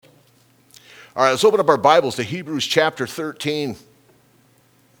All right, let's open up our Bibles to Hebrews chapter 13.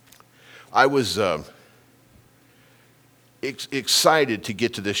 I was excited to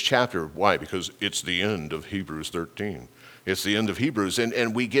get to this chapter. Why? Because it's the end of Hebrews 13. It's the end of Hebrews,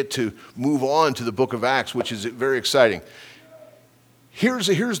 and we get to move on to the book of Acts, which is very exciting. Here's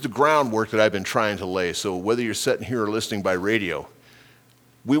the groundwork that I've been trying to lay, so whether you're sitting here or listening by radio,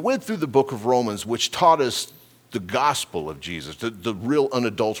 we went through the book of Romans, which taught us the gospel of Jesus, the real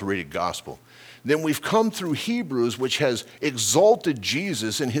unadulterated gospel. Then we've come through Hebrews, which has exalted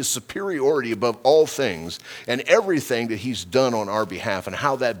Jesus and his superiority above all things and everything that he's done on our behalf and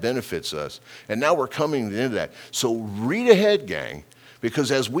how that benefits us. And now we're coming into that. So read ahead, gang,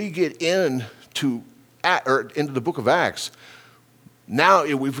 because as we get into the book of Acts, now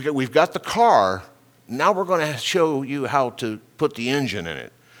we've got the car. Now we're going to show you how to put the engine in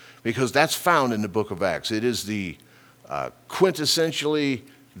it, because that's found in the book of Acts. It is the quintessentially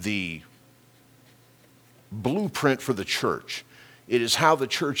the blueprint for the church. It is how the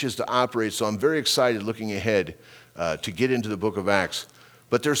church is to operate. So I'm very excited looking ahead to get into the book of Acts.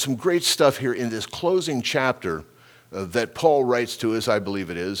 But there's some great stuff here in this closing chapter that Paul writes to us, I believe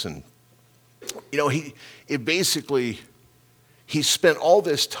it is. And, he spent all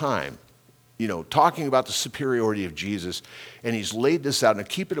this time, talking about the superiority of Jesus, and he's laid this out. And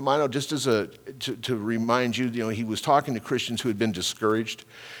keep it in mind, just as to remind you, he was talking to Christians who had been discouraged,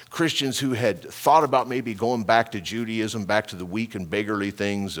 Christians who had thought about maybe going back to Judaism, back to the weak and beggarly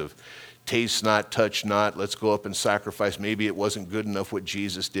things of taste not, touch not, let's go up and sacrifice. Maybe it wasn't good enough what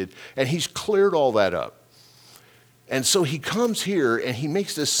Jesus did. And he's cleared all that up. And so he comes here and he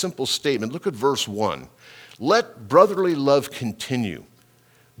makes this simple statement. Look at verse 1. Let brotherly love continue.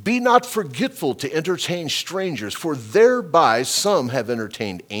 Be not forgetful to entertain strangers, for thereby some have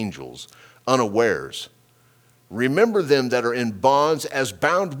entertained angels unawares. Remember them that are in bonds as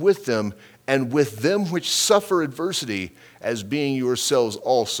bound with them, and with them which suffer adversity, as being yourselves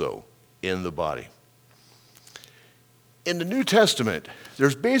also in the body. In the New Testament,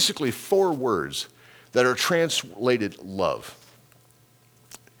 there's basically 4 words that are translated love.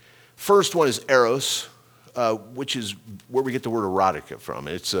 First one is eros, which is where we get the word erotica from.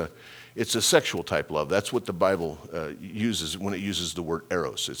 It's a sexual type love. That's what the Bible uses when it uses the word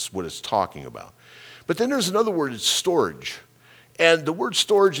eros. It's what it's talking about. But then there's another word, it's storge. And the word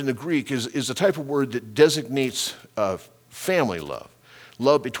storge in the Greek is a type of word that designates family love.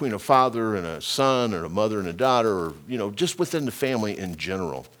 Love between a father and a son, or a mother and a daughter, or just within the family in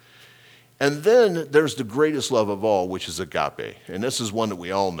general. And then there's the greatest love of all, which is agape. And this is one that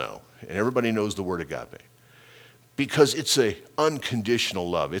we all know. And everybody knows the word agape, because it's an unconditional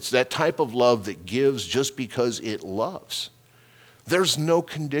love. It's that type of love that gives just because it loves. There's no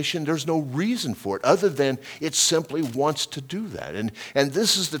condition, there's no reason for it, other than it simply wants to do that. And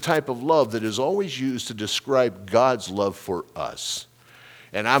this is the type of love that is always used to describe God's love for us.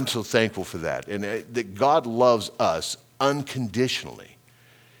 And I'm so thankful for that. And that God loves us unconditionally.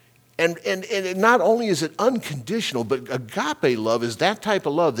 And not only is it unconditional, but agape love is that type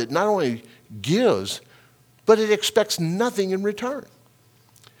of love that not only gives, but it expects nothing in return.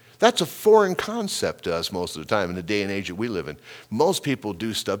 That's a foreign concept to us most of the time in the day and age that we live in. Most people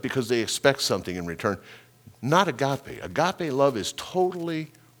do stuff because they expect something in return. Not agape. Agape love is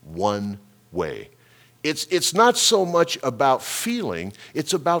totally one way. It's not so much about feeling,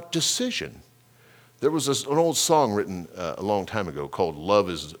 it's about decision. There was an old song written a long time ago called Love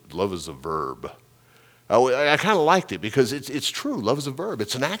is a Verb. I kind of liked it because it's true. Love is a verb.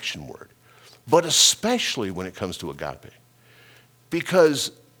 It's an action word. But especially when it comes to agape.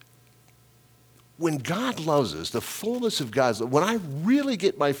 Because when God loves us, the fullness of God's love, when I really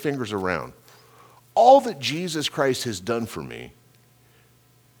get my fingers around all that Jesus Christ has done for me,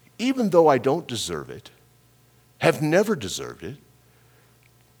 even though I don't deserve it, have never deserved it,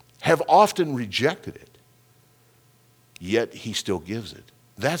 have often rejected it, yet he still gives it.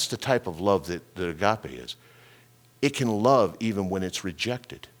 That's the type of love that agape is. It can love even when it's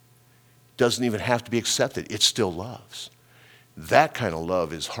rejected. It doesn't even have to be accepted. It still loves. That kind of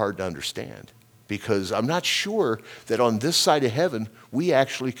love is hard to understand, because I'm not sure that on this side of heaven we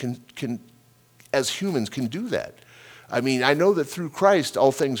actually can as humans can do that. I mean, I know that through Christ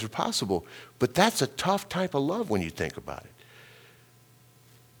all things are possible, but that's a tough type of love when you think about it.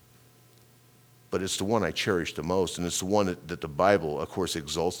 But it's the one I cherish the most, and it's the one that the Bible, of course,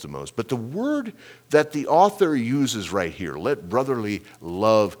 exalts the most. But the word that the author uses right here, let brotherly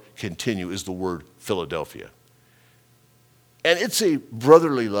love continue, is the word Philadelphia. And it's a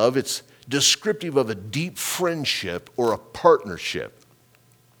brotherly love. It's descriptive of a deep friendship or a partnership.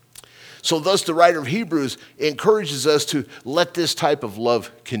 So thus the writer of Hebrews encourages us to let this type of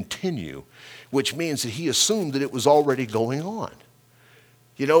love continue. which means that he assumed that it was already going on.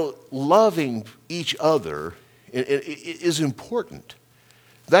 Loving each other is important.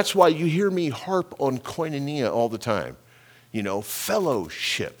 That's why you hear me harp on koinonia all the time.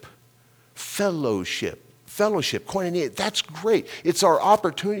 Fellowship, koinonia, that's great. It's our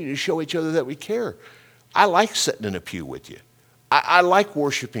opportunity to show each other that we care. I like sitting in a pew with you. I like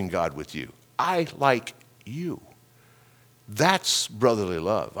worshiping God with you. I like you. That's brotherly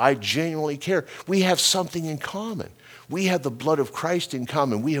love. I genuinely care. We have something in common. We have the blood of Christ in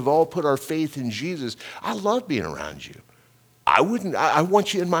common. We have all put our faith in Jesus. I love being around you. I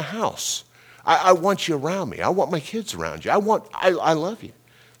want you in my house. I want you around me. I want my kids around you. I love you.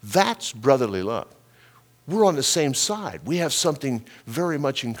 That's brotherly love. We're on the same side. We have something very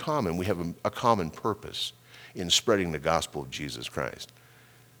much in common. We have a common purpose in spreading the gospel of Jesus Christ.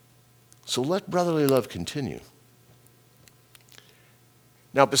 So let brotherly love continue.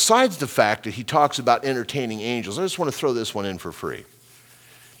 Now, besides the fact that he talks about entertaining angels, I just want to throw this one in for free.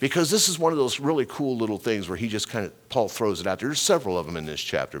 Because this is one of those really cool little things where he just Paul throws it out there. There's several of them in this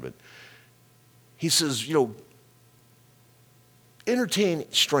chapter, but he says, entertain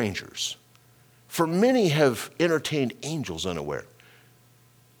strangers. For many have entertained angels unaware.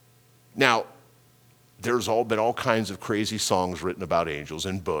 Now, there's been all kinds of crazy songs written about angels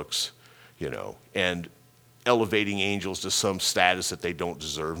in books, and elevating angels to some status that they don't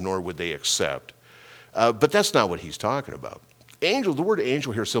deserve, nor would they accept. But that's not what he's talking about. Angel, the word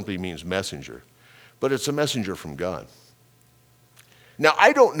angel here simply means messenger, but it's a messenger from God. Now,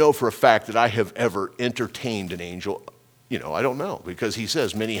 I don't know for a fact that I have ever entertained an angel. I don't know, because he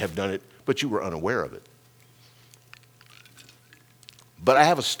says many have done it, but you were unaware of it. But I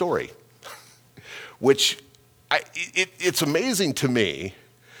have a story, which it's amazing to me.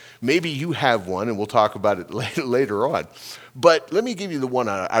 Maybe you have one, and we'll talk about it later on. But let me give you the one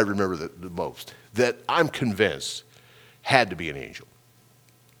I remember the most, that I'm convinced had to be an angel.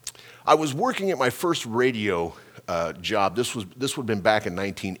 I was working at my first radio job. This would have been back in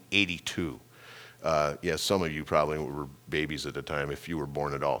 1982. Some of you probably were babies at the time, if you were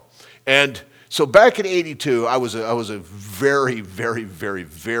born at all. And so back in 82, I was a very, very, very,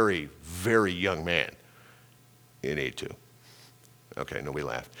 very, very young man in 82. Okay, nobody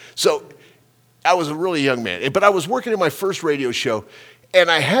laughed. So I was a really young man, but I was working at my first radio show,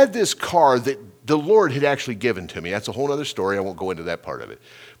 and I had this car that the Lord had actually given to me. That's a whole other story. I won't go into that part of it.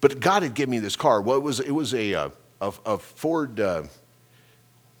 But God had given me this car. Well, it was a Ford.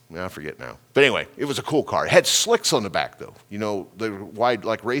 I forget now. But anyway, it was a cool car. It had slicks on the back, though. The wide,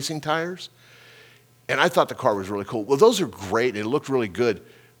 like racing tires. And I thought the car was really cool. Well, those are great. It looked really good.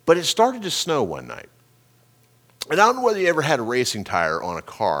 But it started to snow one night. And I don't know whether you ever had a racing tire on a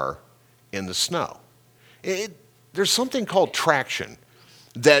car in the snow. There's something called traction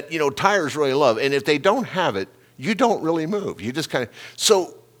that, tires really love. And if they don't have it, you don't really move. You just kind of...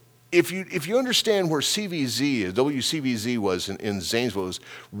 So if you understand where CVZ is, WCVZ was in Zanesville, it was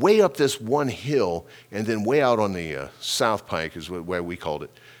way up this one hill and then way out on the South Pike is where we called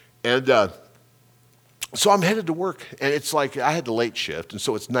it. And so I'm headed to work, and it's like I had the late shift, and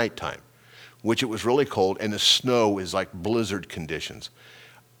so it's nighttime, which it was really cold, and the snow is like blizzard conditions.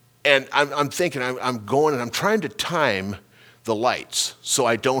 And I'm thinking, I'm going, and I'm trying to time the lights so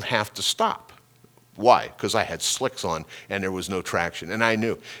I don't have to stop. Why? Because I had slicks on, and there was no traction, and I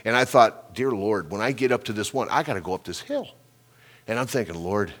knew. And I thought, dear Lord, when I get up to this one, I got to go up this hill. And I'm thinking,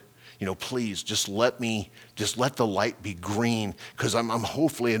 Lord, please just let the light be green, because I'm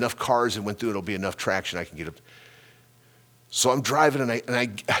hopefully enough cars that went through, it'll be enough traction I can get up. So I'm driving,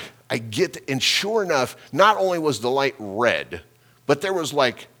 and I get, and sure enough, not only was the light red, but there was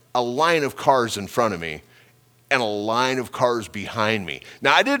like a line of cars in front of me and a line of cars behind me.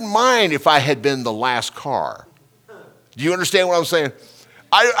 Now, I didn't mind if I had been the last car. Do you understand what I'm saying?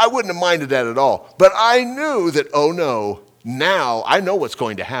 I wouldn't have minded that at all. But I knew that, oh no, now I know what's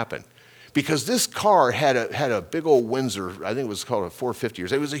going to happen. Because this car had a big old Windsor, I think it was called a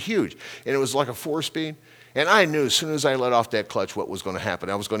 450, it was a huge, and it was like a 4-speed. And I knew as soon as I let off that clutch what was going to happen.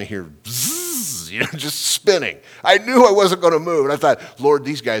 I was going to hear bzzz, just spinning. I knew I wasn't going to move. And I thought, Lord,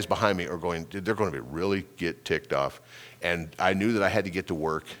 these guys behind me they're going to really get ticked off. And I knew that I had to get to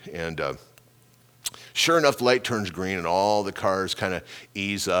work. And sure enough, the light turns green and all the cars kind of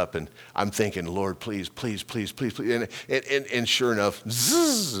ease up. And I'm thinking, Lord, please, please, please, please, please. And sure enough,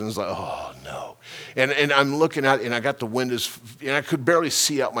 zzz, and it's like, oh, no. And I'm looking out, and I got the windows, and I could barely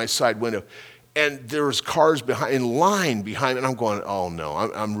see out my side window. And there was cars in line behind me, and I'm going, oh no,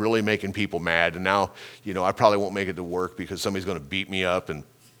 I'm really making people mad. And now, I probably won't make it to work because somebody's going to beat me up, and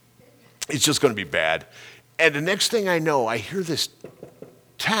it's just going to be bad. And the next thing I know, I hear this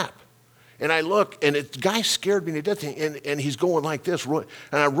tap. And I look, and the guy scared me to death, and he's going like this. And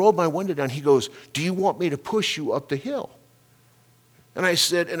I rolled my window down. He goes, do you want me to push you up the hill? And I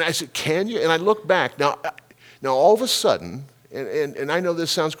said, can you? And I looked back. Now all of a sudden, and I know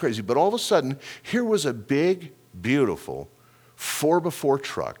this sounds crazy, but all of a sudden, here was a big, beautiful 4x4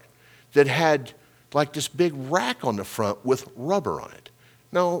 truck that had like this big rack on the front with rubber on it.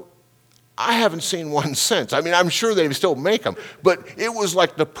 Now, I haven't seen one since. I mean, I'm sure they still make them, but it was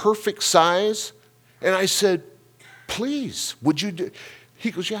like the perfect size. And I said, please, would you do?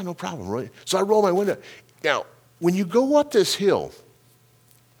 He goes, yeah, no problem, Roy. So I roll my window. Now, when you go up this hill,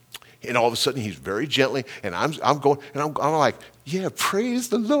 and all of a sudden he's very gently, and I'm going, and I'm like, yeah, praise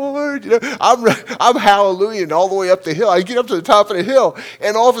the Lord. You know, I'm hallelujahing all the way up the hill. I get up to the top of the hill,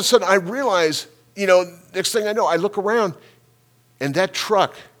 and all of a sudden I realize, next thing I know, I look around, and that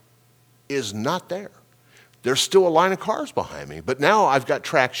truck is not there. There's still a line of cars behind me, but now I've got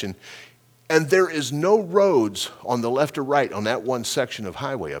traction, and there is no roads on the left or right on that one section of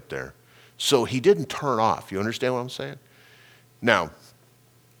highway up there. So he didn't turn off. You understand what I'm saying? Now,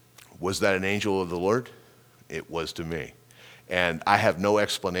 was that an angel of the Lord? It was to me. And I have no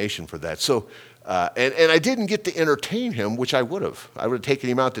explanation for that. So, and I didn't get to entertain him, which I would have. I would have taken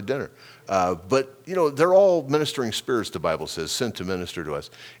him out to dinner. But, they're all ministering spirits, the Bible says, sent to minister to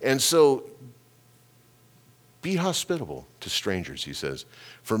us. And so, be hospitable to strangers, he says.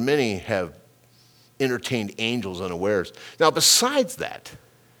 For many have entertained angels unawares. Now, besides that,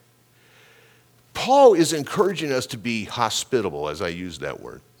 Paul is encouraging us to be hospitable, as I use that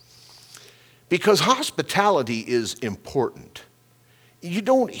word. Because hospitality is important. You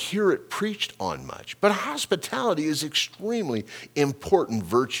don't hear it preached on much, but hospitality is extremely important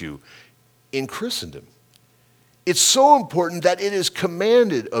virtue in Christendom. It's so important that it is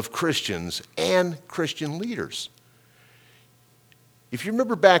commanded of Christians and Christian leaders. If you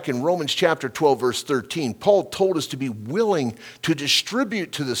remember back in Romans chapter 12, verse 13, Paul told us to be willing to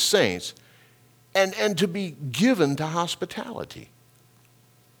distribute to the saints and to be given to hospitality.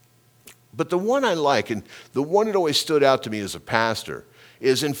 But the one I like, and the one that always stood out to me as a pastor,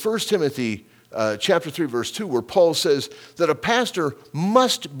 is in 1 Timothy chapter 3, verse 2, where Paul says that a pastor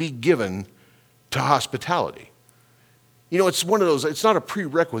must be given to hospitality. It's one of those, it's not a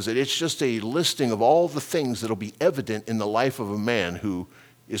prerequisite, it's just a listing of all the things that will be evident in the life of a man who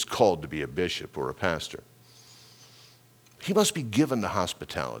is called to be a bishop or a pastor. He must be given to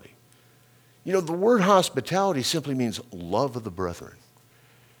hospitality. The word hospitality simply means love of the brethren.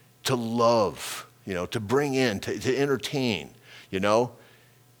 To love, to bring in, to entertain, Now,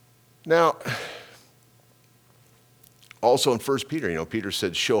 also in 1 Peter, Peter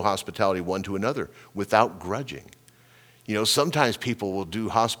said, show hospitality one to another without grudging. Sometimes people will do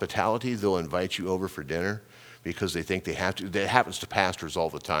hospitality. They'll invite you over for dinner because they think they have to. That happens to pastors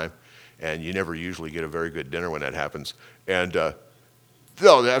all the time, and you never usually get a very good dinner when that happens. And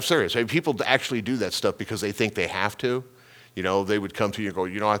no, I'm serious. People actually do that stuff because they think they have to. They would come to you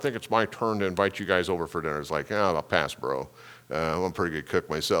and go, I think it's my turn to invite you guys over for dinner. It's like, I'll pass, bro. I'm a pretty good cook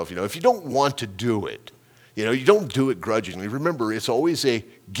myself. If you don't want to do it, you don't do it grudgingly. Remember, it's always a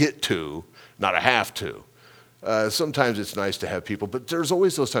get to, not a have to. Sometimes it's nice to have people, but there's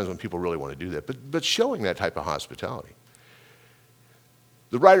always those times when people really want to do that. But showing that type of hospitality.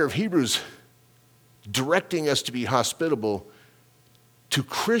 The writer of Hebrews directing us to be hospitable to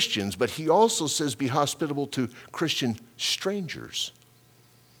Christians, but he also says be hospitable to Christian strangers.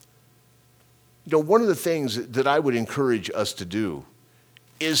 One of the things that I would encourage us to do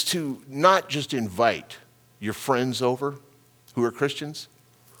is to not just invite your friends over who are Christians,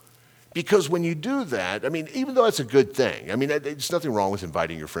 because when you do that, even though that's a good thing, there's nothing wrong with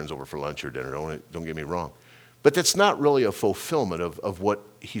inviting your friends over for lunch or dinner, don't get me wrong, but that's not really a fulfillment of what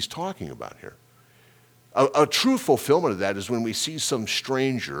he's talking about here. A true fulfillment of that is when we see some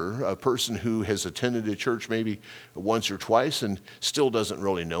stranger, a person who has attended a church maybe once or twice and still doesn't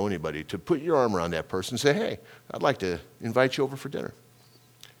really know anybody, to put your arm around that person and say, hey, I'd like to invite you over for dinner.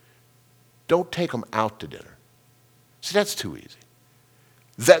 Don't take them out to dinner. See, that's too easy.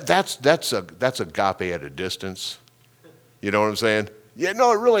 That's agape at a distance. You know what I'm saying? Yeah,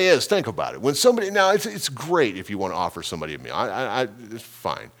 no, it really is. Think about it. When somebody, now it's great if you want to offer somebody a meal. It's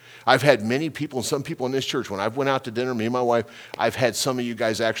fine. I've had many people, and some people in this church, when I've went out to dinner, me and my wife, I've had some of you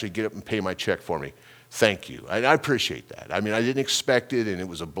guys actually get up and pay my check for me. Thank you. I appreciate that. I didn't expect it, and it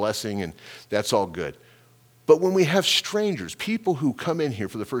was a blessing, and that's all good. But when we have strangers, people who come in here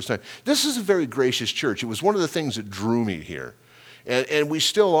for the first time, this is a very gracious church. It was one of the things that drew me here, and we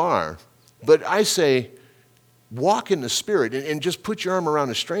still are. But I say, walk in the Spirit and just put your arm around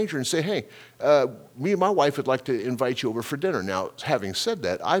a stranger and say, hey, me and my wife would like to invite you over for dinner. Now, having said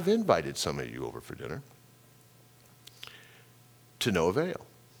that, I've invited some of you over for dinner to no avail.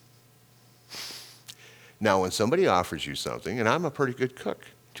 Now, when somebody offers you something, and I'm a pretty good cook,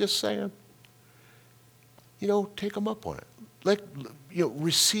 just saying, take them up on it.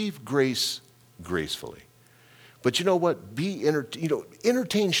 Receive grace gracefully. But you know what?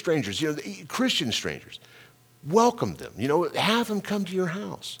 Entertain strangers, Christian strangers. Welcome them, have them come to your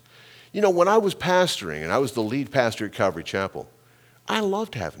house. When I was pastoring, and I was the lead pastor at Calvary Chapel, I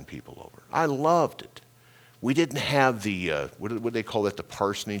loved having people over. I loved it. We didn't have the, what do they call it, the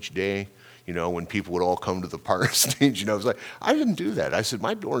parsonage day, when people would all come to the parsonage. I was like, I didn't do that. I said,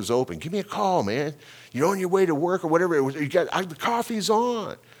 my door's open. Give me a call, man. You're on your way to work or whatever. The coffee's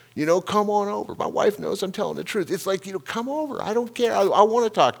on. Come on over. My wife knows I'm telling the truth. It's like, come over. I don't care. I want to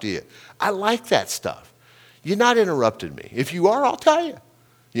talk to you. I like that stuff. You're not interrupting me. If you are, I'll tell you.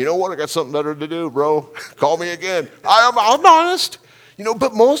 You know what? I got something better to do, bro. Call me again. I'm honest.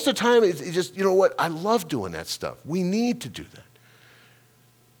 But most of the time, it's just, what? I love doing that stuff. We need to do that.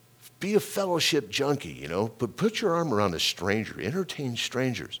 Be a fellowship junkie, but put your arm around a stranger. Entertain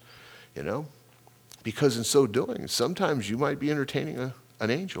strangers, because in so doing, sometimes you might be entertaining an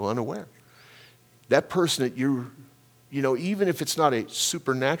angel unaware. That person that even if it's not a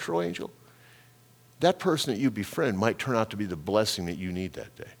supernatural angel, that person that you befriend might turn out to be the blessing that you need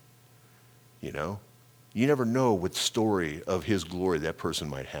that day. You never know what story of his glory that person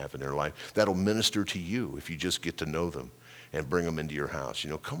might have in their life that'll minister to you if you just get to know them and bring them into your house.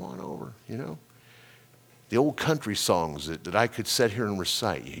 Come on over, The old country songs that I could sit here and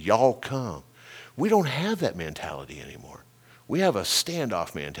recite. Y'all come. We don't have that mentality anymore. We have a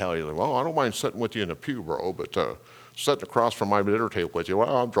standoff mentality. Like, well, I don't mind sitting with you in the pew, bro, but sitting across from my dinner table with you,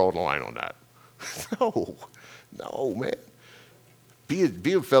 well, I'm drawing a line on that. No, man.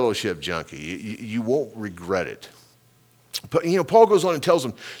 Be a fellowship junkie. You won't regret it. But, Paul goes on and tells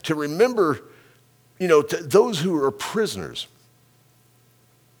them to remember, to those who are prisoners.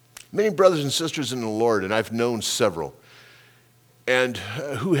 Many brothers and sisters in the Lord, and I've known several, and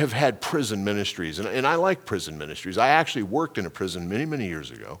who have had prison ministries. And I like prison ministries. I actually worked in a prison many, many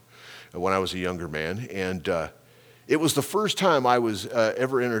years ago when I was a younger man. And it was the first time I was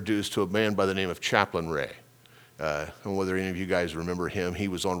ever introduced to a man by the name of Chaplain Ray. And whether any of you guys remember him, he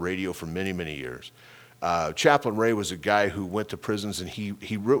was on radio for many, many years. Chaplain Ray was a guy who went to prisons, and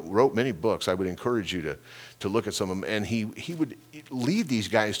he wrote many books. I would encourage you to look at some of them. And he would lead these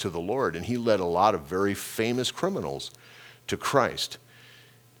guys to the Lord, and he led a lot of very famous criminals to Christ.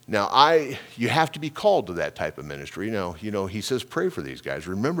 Now, you have to be called to that type of ministry. Now, he says pray for these guys,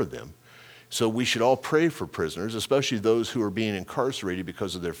 remember them. So we should all pray for prisoners, especially those who are being incarcerated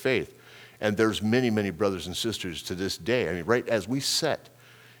because of their faith. And there's many, many brothers and sisters to this day. I mean, right as we sit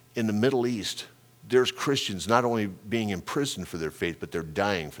in the Middle East, there's Christians not only being imprisoned for their faith, but they're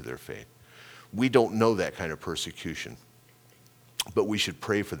dying for their faith. We don't know that kind of persecution, but we should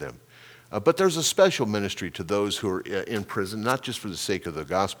pray for them. But there's a special ministry to those who are in prison, not just for the sake of the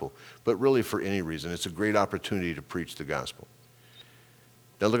gospel, but really for any reason. It's a great opportunity to preach the gospel.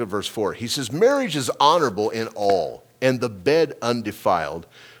 Now look at verse 4. He says, marriage is honorable in all, and the bed undefiled,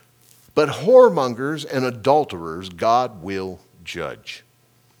 but whoremongers and adulterers God will judge.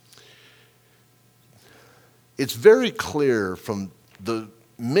 It's very clear from the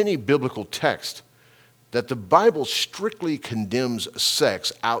many biblical texts that the Bible strictly condemns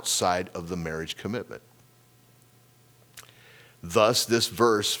sex outside of the marriage commitment. Thus, this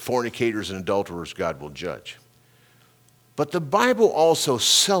verse, fornicators and adulterers God will judge. But the Bible also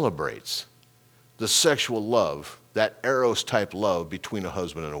celebrates the sexual love, that eros-type love between a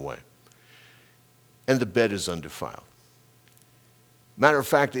husband and a wife. And the bed is undefiled. Matter of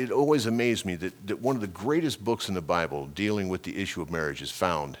fact, it always amazed me that one of the greatest books in the Bible dealing with the issue of marriage is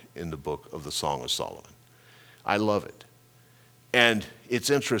found in the book of the Song of Solomon. I love it. And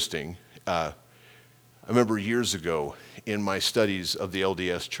it's interesting. I remember years ago in my studies of the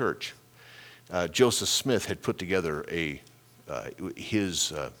LDS Church, Joseph Smith had put together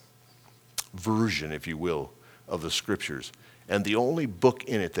his version, if you will, of the scriptures. And the only book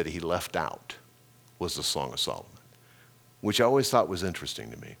in it that he left out was the Song of Solomon, which I always thought was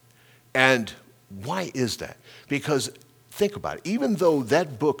interesting to me. And why is that? Because think about it. Even though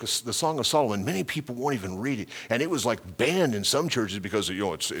that book, the Song of Solomon, many people won't even read it. And it was like banned in some churches because,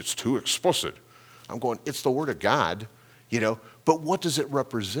 it's too explicit. I'm going, it's the Word of God, But what does it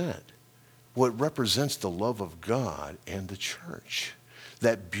represent? Well, it represents the love of God and the church.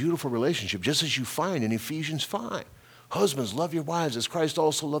 That beautiful relationship, just as you find in Ephesians 5. Husbands, love your wives as Christ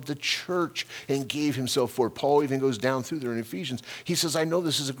also loved the church and gave himself for it. Paul even goes down through there in Ephesians. He says, I know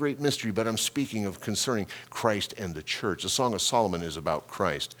this is a great mystery, but I'm speaking of concerning Christ and the church. The Song of Solomon is about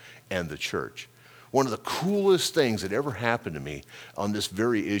Christ and the church. One of the coolest things that ever happened to me on this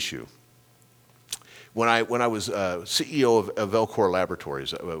very issue, when I was CEO of Elcor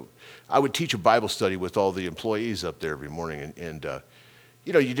Laboratories, I would teach a Bible study with all the employees up there every morning, and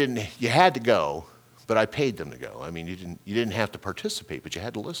you had to go, but I paid them to go. I mean, you didn't have to participate, but you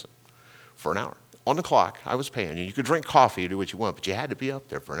had to listen for an hour. On the clock, I was paying you. You could drink coffee, do what you want, but you had to be up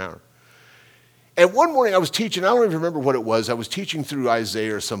there for an hour. And one morning I was teaching, I don't even remember what it was. I was teaching through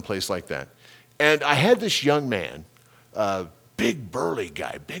Isaiah or someplace like that. And I had this young man, big burly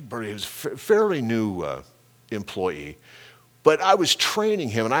guy, he was a fairly new employee. But I was training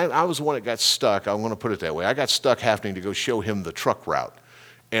him, and I was the one that got stuck. I want to put it that way. I got stuck having to go show him the truck route.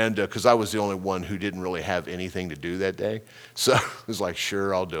 And because I was the only one who didn't really have anything to do that day. So I was like,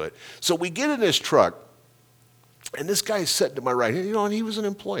 sure, I'll do it. So we get in this truck, and this guy is sitting to my right. And he was an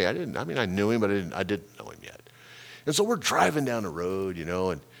employee. I knew him, but I didn't know him yet. And so we're driving down the road,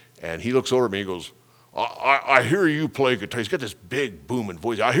 and he looks over at me and goes, I hear you play guitar. He's got this big booming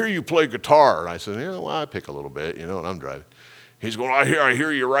voice. I hear you play guitar. And I said, I pick a little bit, and I'm driving. He's going, I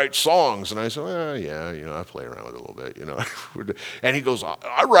hear you write songs. And I said, yeah, I play around with it a little bit, And he goes,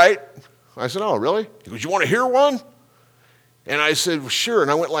 I write. I said, oh, really? He goes, you want to hear one? And I said, well, sure. And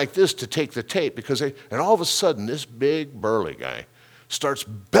I went like this to take the tape and all of a sudden, this big burly guy starts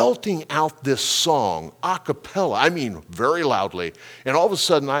belting out this song a cappella. Very loudly. And all of a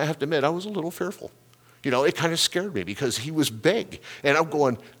sudden, I have to admit, I was a little fearful. It kind of scared me because he was big. And I'm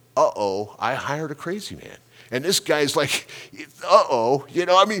going, uh-oh, I hired a crazy man. And this guy's like, uh-oh,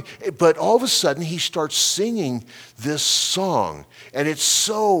 but all of a sudden he starts singing this song, and it's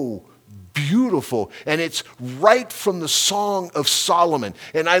so beautiful, and it's right from the Song of Solomon.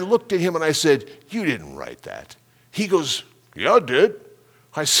 And I looked at him and I said, you didn't write that. He goes, yeah, I did.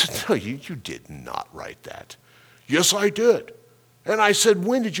 I said, no, you did not write that. Yes, I did. And I said,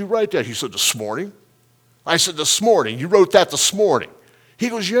 when did you write that? He said, this morning. I said, this morning? You wrote that this morning? He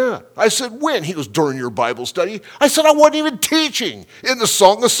goes, yeah. I said, when? He goes, during your Bible study. I said, I wasn't even teaching in the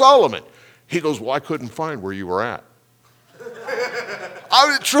Song of Solomon. He goes, well, I couldn't find where you were at.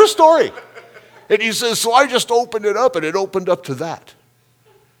 True story. And he says, so I just opened it up, and it opened up to that.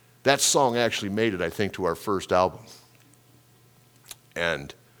 That song actually made it, I think, to our first album.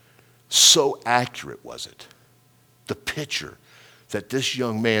 And so accurate was it. The picture that this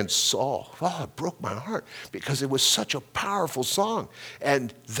young man saw, it broke my heart because it was such a powerful song.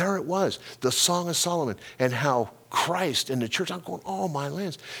 And there it was, the Song of Solomon, and how Christ and the church, I'm going, oh my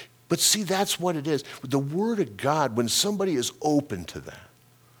lands. But see, that's what it is. The Word of God, when somebody is open to that,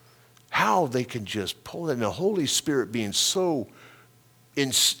 how they can just pull it, and the Holy Spirit being so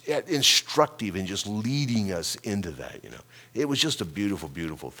instructive and just leading us into that, It was just a beautiful,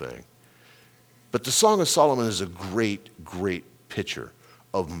 beautiful thing. But the Song of Solomon is a great, great picture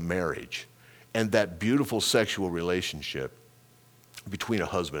of marriage and that beautiful sexual relationship between a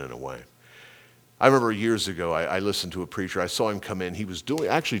husband and a wife. I remember years ago, I listened to a preacher. I saw him come in. He was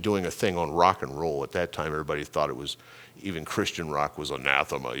actually doing a thing on rock and roll. At that time, everybody thought it was, even Christian rock was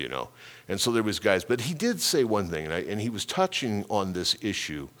anathema, And so there was guys. But he did say one thing, and he was touching on this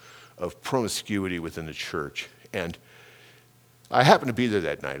issue of promiscuity within the church. And I happened to be there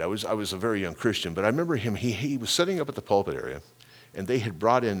that night. I was a very young Christian, but I remember him. He was sitting up at the pulpit area, and they had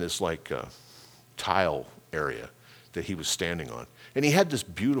brought in this tile area that he was standing on, and he had this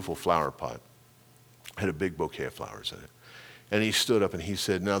beautiful flower pot, had a big bouquet of flowers in it, and he stood up and he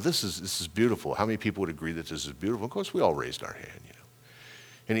said, "Now this is beautiful. How many people would agree that this is beautiful?" Of course, we all raised our hand,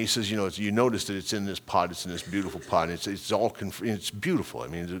 And he says, you notice that it's in this pot. It's in this beautiful pot. And it's beautiful.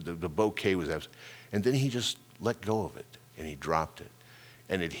 The bouquet was absolutely, and then he just let go of it. And he dropped it,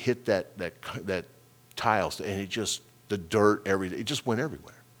 and it hit that tile, and the dirt, everything, it just went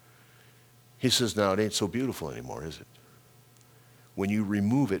everywhere. He says, now it ain't so beautiful anymore, is it? When you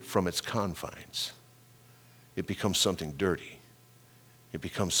remove it from its confines, it becomes something dirty. It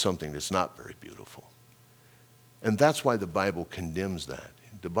becomes something that's not very beautiful. And that's why the Bible condemns that.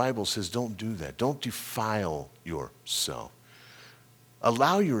 The Bible says, don't do that. Don't defile yourself.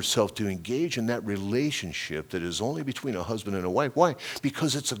 Allow yourself to engage in that relationship that is only between a husband and a wife. Why?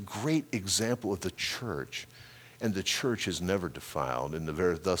 Because it's a great example of the church. And the church is never defiled, and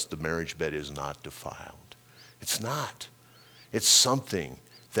thus the marriage bed is not defiled. It's not. It's something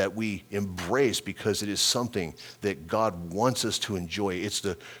that we embrace because it is something that God wants us to enjoy. It's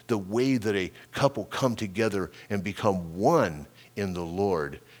the way that a couple come together and become one in the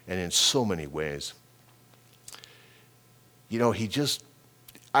Lord, and in so many ways.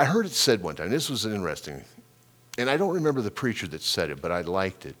 I heard it said one time, this was interesting, and I don't remember the preacher that said it, but I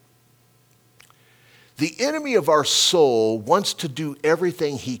liked it. The enemy of our soul wants to do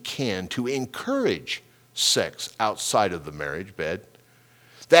everything he can to encourage sex outside of the marriage bed,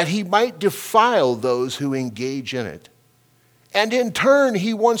 that he might defile those who engage in it. And in turn,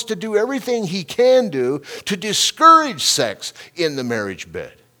 he wants to do everything he can do to discourage sex in the marriage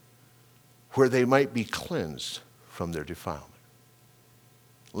bed, where they might be cleansed from their defilement.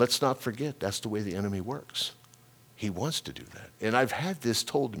 Let's not forget, that's the way the enemy works. He wants to do that. And I've had this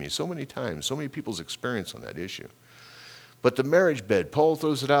told to me so many times, so many people's experience on that issue. But the marriage bed, Paul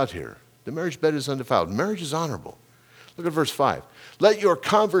throws it out here. The marriage bed is undefiled. Marriage is honorable. Look at verse 5. Let your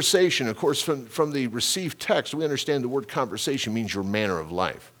conversation, of course, from the received text, we understand the word conversation means your manner of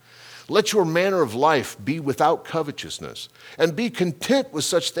life. Let your manner of life be without covetousness, and be content with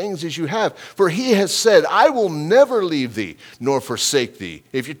such things as you have. For he has said, I will never leave thee nor forsake thee.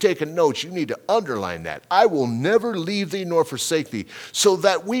 If you're taking notes, you need to underline that. I will never leave thee nor forsake thee, so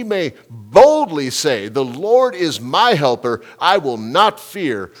that we may boldly say, the Lord is my helper. I will not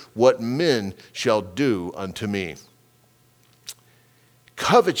fear what men shall do unto me.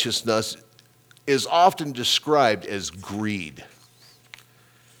 Covetousness is often described as greed.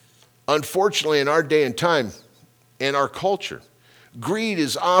 Unfortunately, in our day and time, in our culture, greed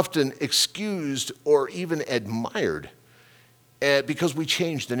is often excused or even admired because we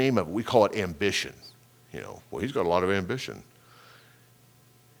changed the name of it. We call it ambition. Well, he's got a lot of ambition.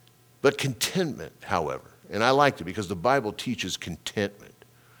 But contentment, however, and I liked it because the Bible teaches contentment.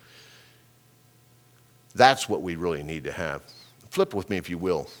 That's what we really need to have. Flip with me, if you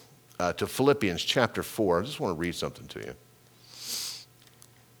will, to Philippians chapter 4. I just want to read something to you.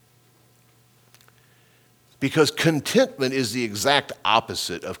 Because contentment is the exact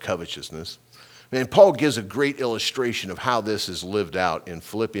opposite of covetousness. And Paul gives a great illustration of how this is lived out in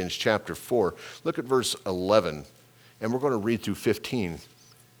Philippians chapter 4. Look at verse 11, and we're going to read through 15.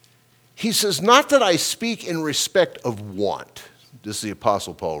 He says, not that I speak in respect of want. This is the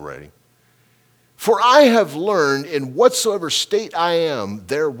Apostle Paul writing. For I have learned in whatsoever state I am,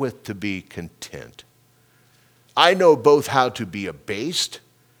 therewith to be content. I know both how to be abased,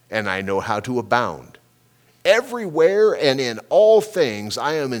 and I know how to abound. Everywhere and in all things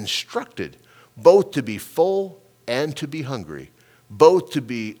I am instructed, both to be full and to be hungry, both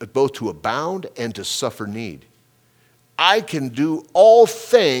to abound and to suffer need. I can do all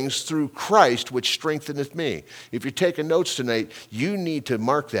things through Christ, which strengtheneth me. If you're taking notes tonight, you need to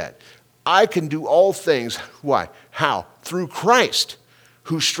mark that. I can do all things. Why? How? Through Christ,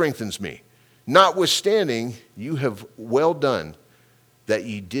 who strengthens me. Notwithstanding, you have well done that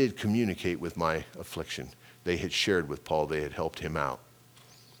ye did communicate with my affliction. They had shared with Paul. They had helped him out.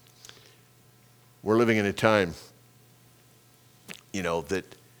 We're living in a time, that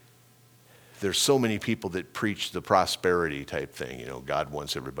there's so many people that preach the prosperity type thing. God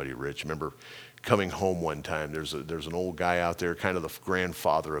wants everybody rich. Remember coming home one time, there's an old guy out there, kind of the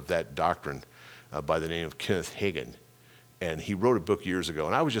grandfather of that doctrine, by the name of Kenneth Hagin. And he wrote a book years ago.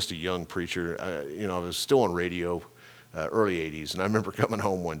 And I was just a young preacher. I was still on radio, early 80s. And I remember coming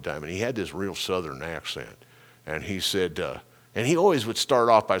home one time, and he had this real southern accent. And he said, and he always would start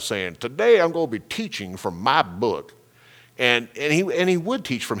off by saying, today I'm going to be teaching from my book. And he would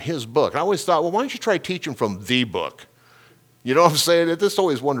teach from his book. And I always thought, well, why don't you try teaching from the book? You know what I'm saying? I just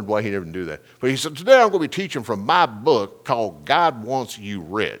always wondered why he never do that. But he said, today I'm going to be teaching from my book called God Wants You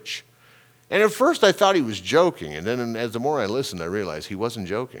Rich. And at first I thought he was joking. And then as the more I listened, I realized he wasn't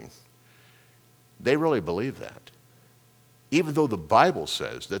joking. They really believe that. Even though the Bible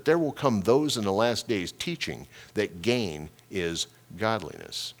says that there will come those in the last days teaching that gain is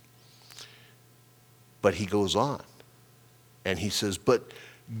godliness. But he goes on and he says, but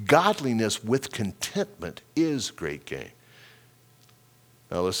godliness with contentment is great gain.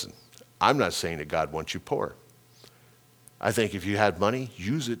 Now listen, I'm not saying that God wants you poor. I think if you had money,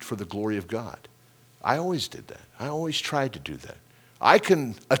 use it for the glory of God. I always did that. I always tried to do that. I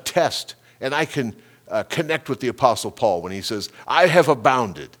can attest and I can connect with the Apostle Paul when he says, I have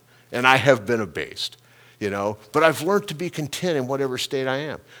abounded and I have been abased, but I've learned to be content in whatever state I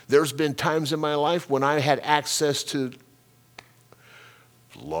am. There's been times in my life when I had access to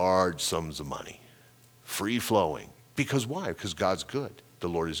large sums of money, free flowing. Because why? Because God's good. The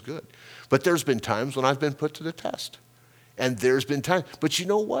Lord is good. But there's been times when I've been put to the test. And there's been times, but you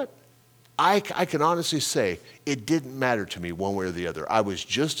know what? I can honestly say it didn't matter to me one way or the other. I was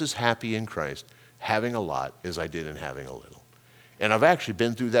just as happy in Christ having a lot as I did in having a little. And I've actually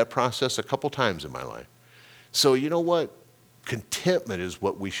been through that process a couple times in my life. So you know what? Contentment is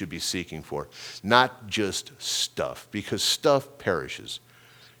what we should be seeking for, not just stuff, because stuff perishes.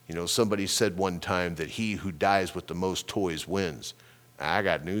 You know, somebody said one time that he who dies with the most toys wins. I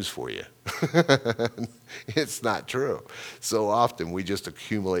got news for you. It's not true. So often we just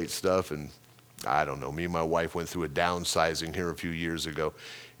accumulate stuff, and I don't know, me and my wife went through a downsizing here a few years ago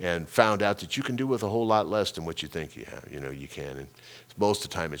and found out that you can do with a whole lot less than what you think you have. You know, you can, and most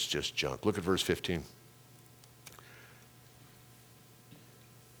of the time it's just junk. Look at verse 15.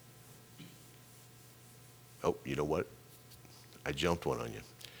 Oh, you know what? I jumped one on you.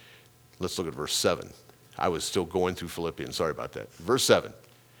 Let's look at verse 7. I was still going through Philippians. Sorry about that. Verse 7.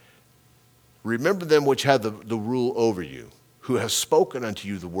 Remember them which have the rule over you, who have spoken unto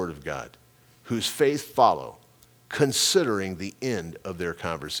you the word of God, whose faith follow, considering the end of their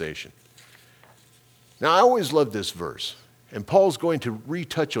conversation. Now, I always love this verse, and Paul's going to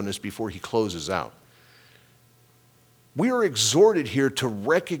retouch on this before he closes out. We are exhorted here to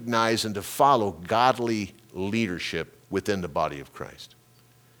recognize and to follow godly leadership within the body of Christ.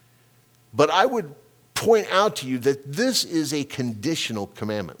 But I would point out to you that this is a conditional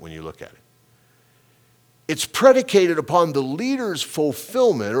commandment when you look at it. It's predicated upon the leader's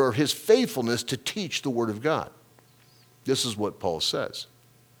fulfillment or his faithfulness to teach the Word of God. This is what Paul says.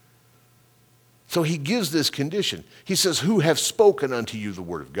 So he gives this condition. He says, who have spoken unto you the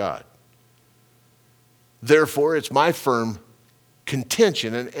Word of God. Therefore, it's my firm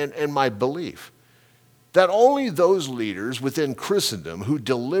contention and my belief that only those leaders within Christendom who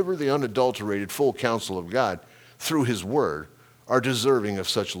deliver the unadulterated full counsel of God through his word are deserving of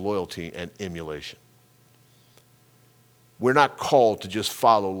such loyalty and emulation. We're not called to just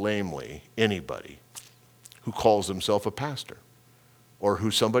follow lamely anybody who calls himself a pastor or who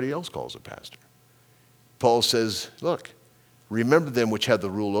somebody else calls a pastor. Paul says, look, remember them which have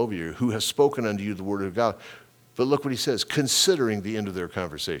the rule over you, who have spoken unto you the word of God. But look what he says, considering the end of their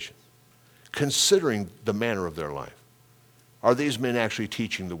conversation. Considering the manner of their life. Are these men actually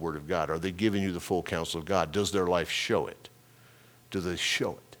teaching the Word of God? Are they giving you the full counsel of God? Does their life show it? Do they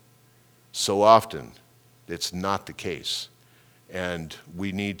show it? So often, it's not the case. And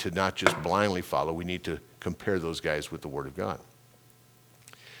we need to not just blindly follow, we need to compare those guys with the Word of God.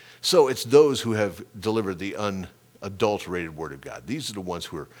 So it's those who have delivered the unadulterated Word of God. These are the ones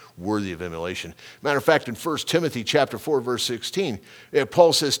who are worthy of emulation. Matter of fact, in 1 Timothy chapter 4, verse 16,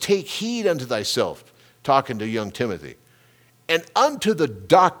 Paul says, take heed unto thyself, talking to young Timothy, and unto the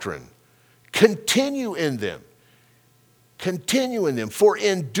doctrine, continue in them. Continue in them, for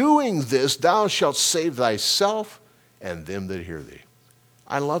in doing this thou shalt save thyself and them that hear thee.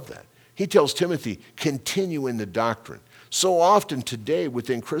 I love that. He tells Timothy, continue in the doctrine. So often today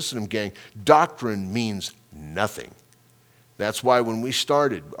within Christendom, gang, doctrine means nothing. That's why when we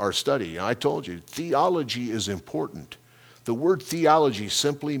started our study, I told you, theology is important. The word theology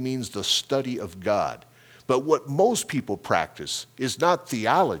simply means the study of God. But what most people practice is not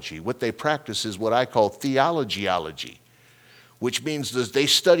theology. What they practice is what I call theologiology, which means that they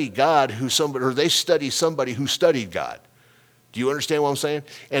study God or they study somebody who studied God. Do you understand what I'm saying?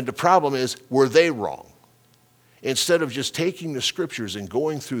 And the problem is, were they wrong? Instead of just taking the scriptures and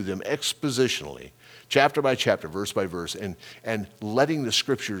going through them expositionally, chapter by chapter, verse by verse, and letting the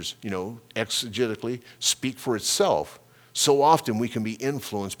scriptures, exegetically speak for itself, so often we can be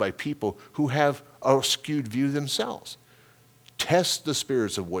influenced by people who have a skewed view themselves. Test the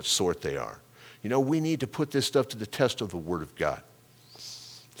spirits of what sort they are. We need to put this stuff to the test of the Word of God.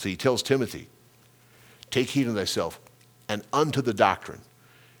 So he tells Timothy, take heed of thyself and unto the doctrine.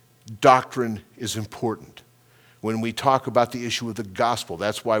 Doctrine is important. When we talk about the issue of the gospel,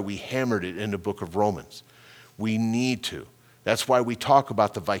 that's why we hammered it in the book of Romans. We need to. That's why we talk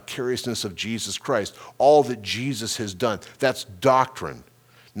about the vicariousness of Jesus Christ, all that Jesus has done. That's doctrine,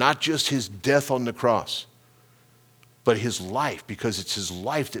 not just his death on the cross, but his life, because it's his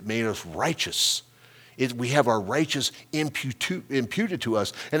life that made us righteous. We have our righteous imputed to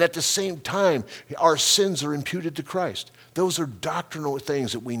us, and at the same time, our sins are imputed to Christ. Those are doctrinal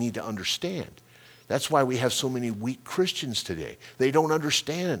things that we need to understand. That's why we have so many weak Christians today. They don't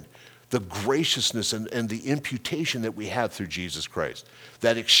understand the graciousness and the imputation that we have through Jesus Christ,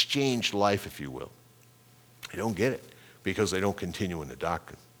 that exchanged life, if you will. They don't get it because they don't continue in the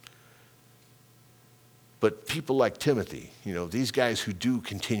doctrine. But people like Timothy, these guys who do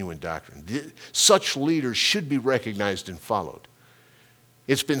continue in doctrine, such leaders should be recognized and followed.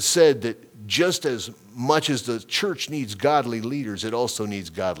 It's been said that just as much as the church needs godly leaders, it also needs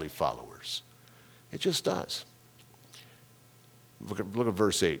godly followers. It just does. Look at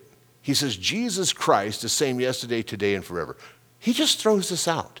verse 8. He says, Jesus Christ, the same yesterday, today, and forever. He just throws this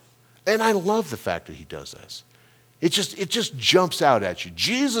out. And I love the fact that he does this. It just jumps out at you.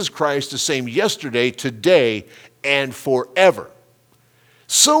 Jesus Christ the same yesterday, today, and forever.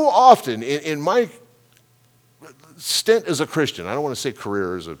 So often in my stint as a Christian, I don't want to say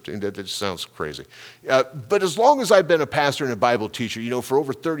career, that just sounds crazy. But as long as I've been a pastor and a Bible teacher, for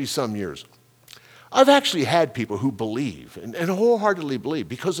over 30 some years, I've actually had people who believe, and wholeheartedly believe,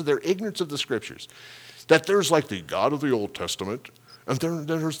 because of their ignorance of the Scriptures, that there's like the God of the Old Testament, and then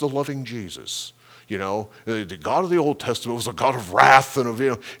there's the loving Jesus. The God of the Old Testament was a God of wrath, and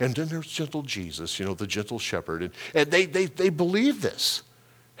then there's gentle Jesus, the gentle shepherd. And they believe this.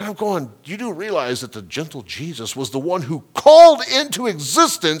 And I'm going, you do realize that the gentle Jesus was the one who called into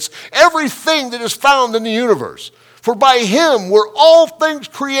existence everything that is found in the universe. For by him were all things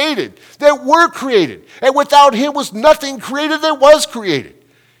created that were created. And without him was nothing created that was created.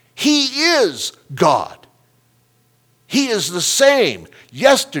 He is God. He is the same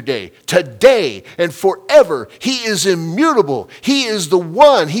yesterday, today, and forever. He is immutable. He is the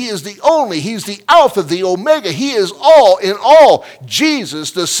one. He is the only. He's the Alpha, the Omega. He is all in all.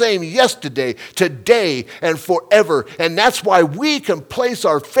 Jesus, the same yesterday, today, and forever. And that's why we can place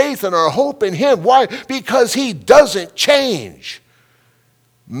our faith and our hope in him. Why? Because he doesn't change.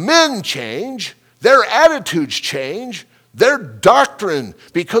 Men change. Their attitudes change. Their doctrine,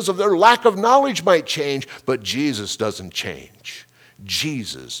 because of their lack of knowledge, might change, but Jesus doesn't change.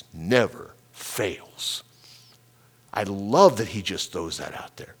 Jesus never fails. I love that he just throws that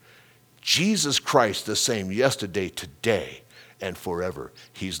out there. Jesus Christ, the same yesterday, today, and forever.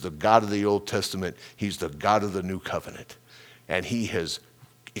 He's the God of the Old Testament. He's the God of the New Covenant. And he has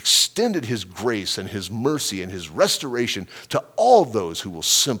extended his grace and his mercy and his restoration to all those who will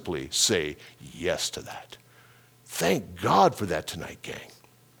simply say yes to that. Thank God for that tonight, gang.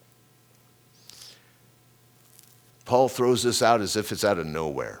 Paul throws this out as if it's out of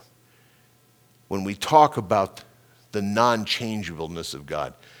nowhere. When we talk about the non-changeableness of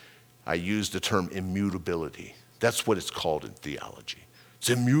God, I use the term immutability. That's what it's called in theology. It's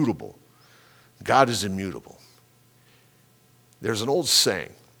immutable. God is immutable. There's an old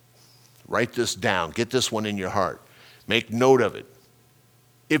saying. Write this down. Get this one in your heart. Make note of it.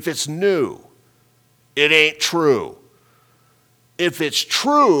 If it's new, it ain't true. If it's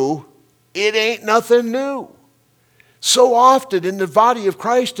true, it ain't nothing new. So often in the body of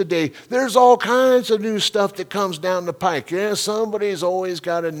Christ today, there's all kinds of new stuff that comes down the pike. Yeah, somebody's always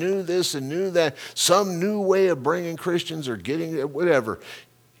got a new this and new that, some new way of bringing Christians or getting whatever.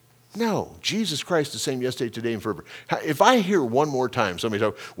 No, Jesus Christ the same yesterday, today, and forever. If I hear one more time somebody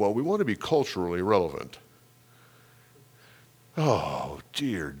talk, well, we want to be culturally relevant. Oh,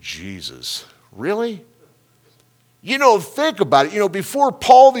 dear Jesus. Really? Think about it. Before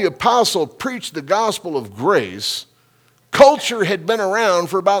Paul the Apostle preached the gospel of grace, culture had been around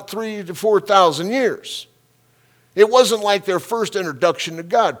for about 3,000 to 4,000 years. It wasn't like their first introduction to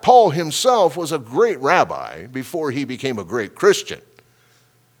God. Paul himself was a great rabbi before he became a great Christian.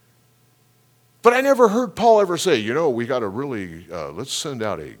 But I never heard Paul ever say, we got to really, let's send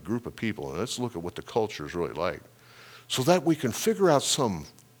out a group of people and let's look at what the culture is really like so that we can figure out some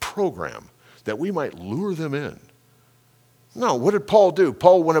program that we might lure them in. No, what did Paul do?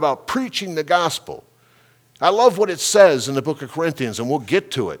 Paul went about preaching the gospel. I love what it says in the book of Corinthians, and we'll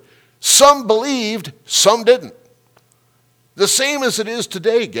get to it. Some believed, some didn't. The same as it is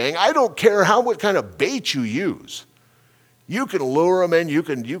today, gang. I don't care what kind of bait you use. You can lure them in, you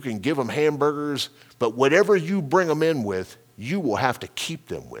can give them hamburgers, but whatever you bring them in with, you will have to keep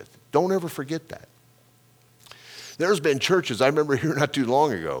them with. Don't ever forget that. There's been churches, I remember here not too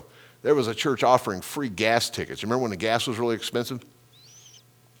long ago, there was a church offering free gas tickets. Remember when the gas was really expensive?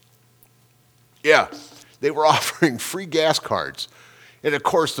 Yeah, they were offering free gas cards. And of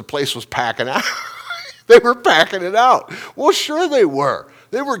course, the place was packing out. They were packing it out. Well, sure they were.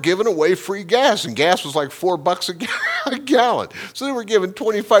 They were giving away free gas, and gas was like $4 a gallon. So they were giving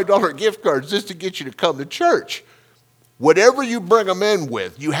 $25 gift cards just to get you to come to church. Whatever you bring them in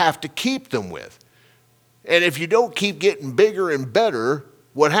with, you have to keep them with. And if you don't keep getting bigger and better,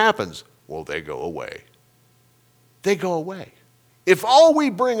 what happens? Well, they go away. They go away. If all we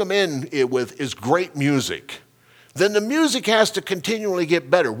bring them in with is great music, then the music has to continually get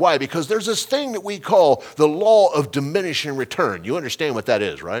better. Why? Because there's this thing that we call the law of diminishing return. You understand what that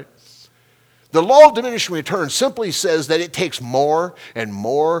is, right? The law of diminishing return simply says that it takes more and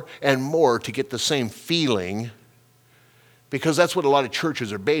more and more to get the same feeling, because that's what a lot of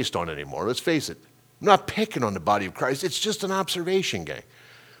churches are based on anymore. Let's face it. I'm not picking on the body of Christ. It's just an observation, gang.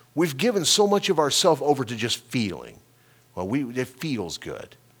 We've given so much of ourselves over to just feeling. Well, it feels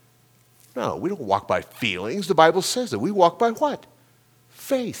good. No, we don't walk by feelings. The Bible says that. We walk by what?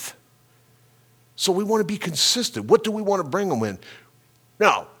 Faith. So we want to be consistent. What do we want to bring them in?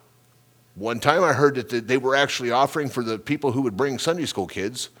 Now, one time I heard that they were actually offering for the people who would bring Sunday school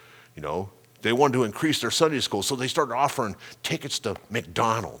kids, they wanted to increase their Sunday school, so they started offering tickets to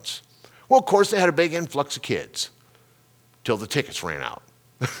McDonald's. Well, of course, they had a big influx of kids till the tickets ran out.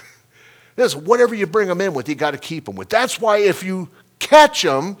 Whatever you bring them in with, you got to keep them with. That's why if you catch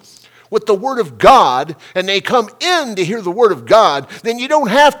them with the Word of God and they come in to hear the Word of God, then you don't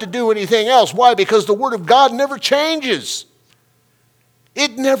have to do anything else. Why? Because the Word of God never changes.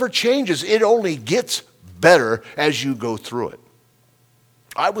 It never changes. It only gets better as you go through it.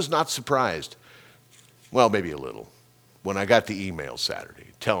 I was not surprised, well, maybe a little, when I got the email Saturday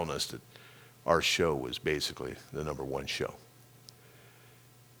telling us that our show was basically the #1 show.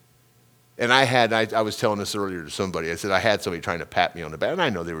 And I was telling this earlier to somebody. I said I had somebody trying to pat me on the back, and I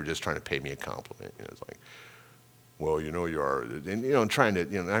know they were just trying to pay me a compliment. It's like, well, you are, and trying to,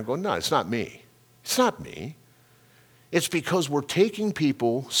 and I go, no, it's not me. It's not me. It's because we're taking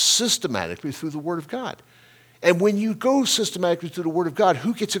people systematically through the Word of God. And when you go systematically through the Word of God,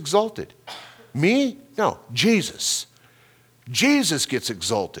 who gets exalted? Me? No, Jesus. Jesus gets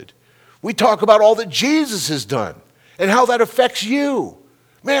exalted. We talk about all that Jesus has done and how that affects you.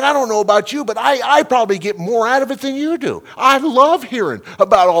 Man, I don't know about you, but I probably get more out of it than you do. I love hearing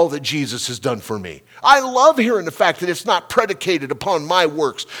about all that Jesus has done for me. I love hearing the fact that it's not predicated upon my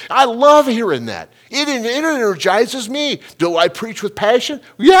works. I love hearing that. It energizes me. Do I preach with passion?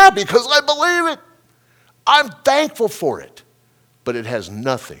 Yeah, because I believe it. I'm thankful for it. But it has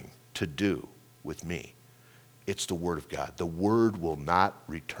nothing to do with me. It's the Word of God. The Word will not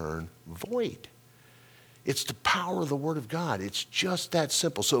return void. It's the power of the Word of God. It's just that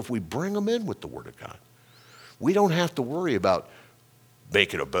simple. So if we bring them in with the Word of God, we don't have to worry about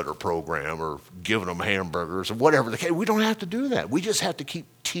making a better program or giving them hamburgers or whatever the case. We don't have to do that. We just have to keep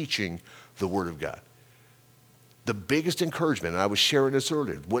teaching the Word of God. The biggest encouragement, and I was sharing this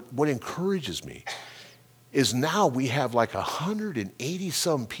earlier, what encourages me is now we have like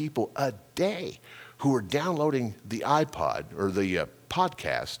 180-some people a day who are downloading the iPod or the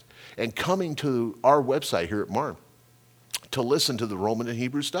podcast and coming to our website here at MARM to listen to the Roman and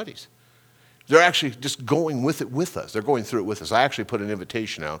Hebrew studies. They're actually just going with it with us. They're going through it with us. I actually put an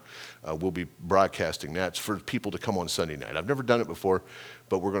invitation out. We'll be broadcasting that. It's for people to come on Sunday night. I've never done it before,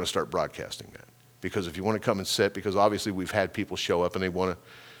 but we're going to start broadcasting that. Because if you want to come and sit, because obviously we've had people show up and they want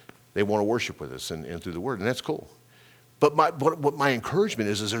to worship with us and through the Word, and that's cool. But what my encouragement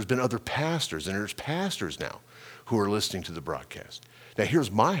is there's been other pastors, and there's pastors now who are listening to the broadcast. Now,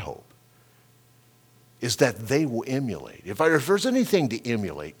 here's my hope, is that they will emulate. If there's anything to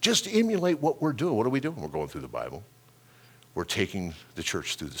emulate, just emulate what we're doing. What are we doing? We're going through the Bible. We're taking the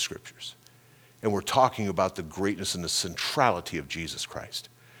church through the Scriptures. And we're talking about the greatness and the centrality of Jesus Christ.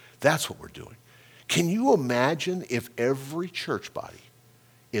 That's what we're doing. Can you imagine if every church body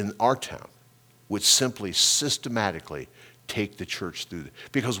in our town would simply systematically take the church through?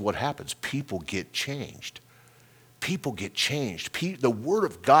 Because what happens? People get changed. People get changed. The Word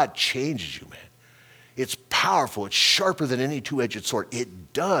of God changes you, man. It's powerful. It's sharper than any two-edged sword.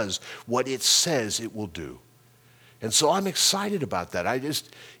 It does what it says it will do. And so I'm excited about that.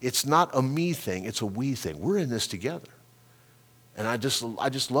 It's not a me thing. It's a we thing. We're in this together. And I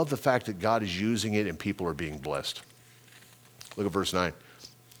just love the fact that God is using it and people are being blessed. Look at verse 9.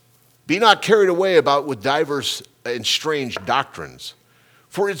 Be not carried away about with diverse and strange doctrines.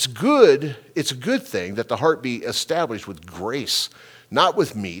 For it's a good thing that the heart be established with grace, not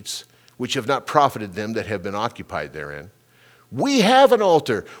with meats, which have not profited them that have been occupied therein. We have an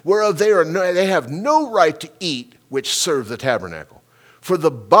altar whereof they have no right to eat, which serve the tabernacle. For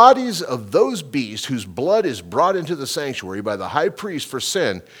the bodies of those beasts whose blood is brought into the sanctuary by the high priest for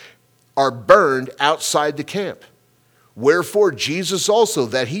sin are burned outside the camp. Wherefore Jesus also,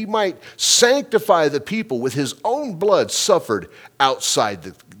 that he might sanctify the people with his own blood, suffered outside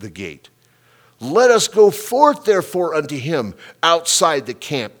the gate. Let us go forth therefore unto him outside the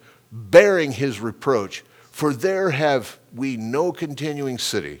camp, bearing his reproach. For there have we no continuing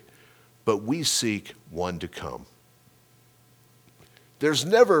city, but we seek one to come. There's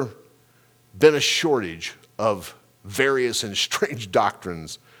never been a shortage of various and strange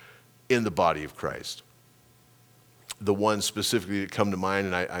doctrines in the body of Christ. The ones specifically that come to mind,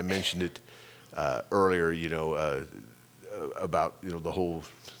 and I mentioned it earlier, about the whole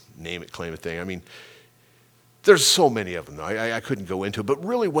name it, claim it thing. I mean, there's so many of them. I couldn't go into it, but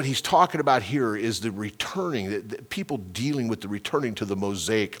really what he's talking about here is the returning, the people dealing with the returning to the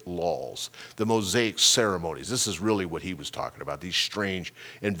Mosaic laws, the Mosaic ceremonies. This is really what he was talking about, these strange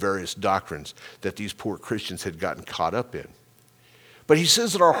and various doctrines that these poor Christians had gotten caught up in. But he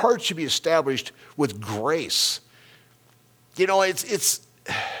says that our hearts should be established with grace. You know, it's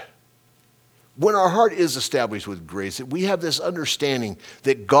when our heart is established with grace, we have this understanding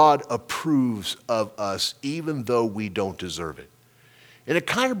that God approves of us even though we don't deserve it. And it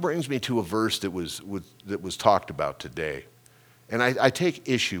kind of brings me to a verse that was talked about today. And I take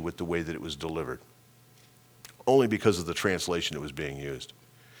issue with the way that it was delivered, only because of the translation that was being used.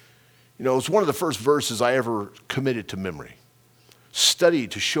 You know, it's one of the first verses I ever committed to memory. Study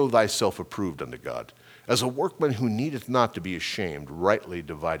to show thyself approved unto God, as a workman who needeth not to be ashamed, rightly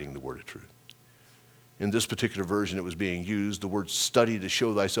dividing the word of truth. In this particular version it was being used, the word study to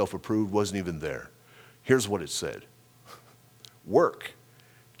show thyself approved wasn't even there. Here's what it said. Work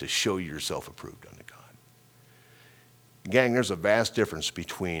to show yourself approved unto God. Gang, there's a vast difference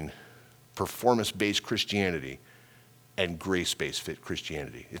between performance-based Christianity and grace-based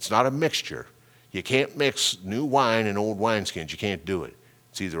Christianity. It's not a mixture. You can't mix new wine and old wineskins. You can't do it.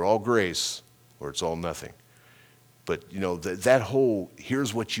 It's either all grace or it's all nothing. But, you know, that whole,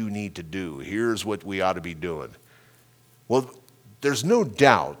 here's what you need to do, here's what we ought to be doing. Well, there's no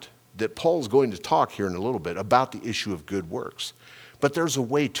doubt that Paul's going to talk here in a little bit about the issue of good works. But there's a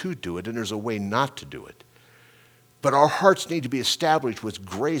way to do it and there's a way not to do it. But our hearts need to be established with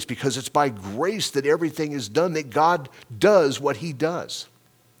grace, because it's by grace that everything is done, that God does what he does.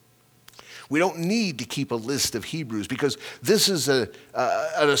 We don't need to keep a list of Hebrews, because this is an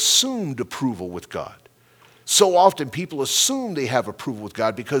assumed approval with God. So often people assume they have approval with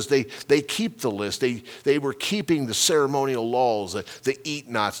God because they keep the list. They were keeping the ceremonial laws, the eat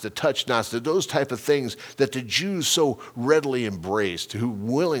nots, the touch nots, those type of things that the Jews so readily embraced, who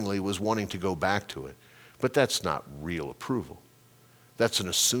willingly was wanting to go back to it. But that's not real approval. That's an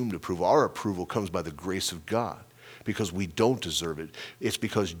assumed approval. Our approval comes by the grace of God, because we don't deserve it. It's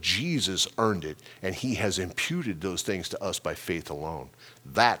because Jesus earned it, and he has imputed those things to us by faith alone.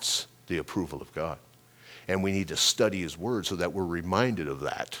 That's the approval of God. And we need to study his word so that we're reminded of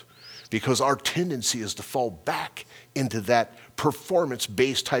that, because our tendency is to fall back into that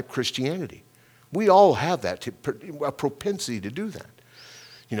performance-based type Christianity. We all have that, a propensity to do that.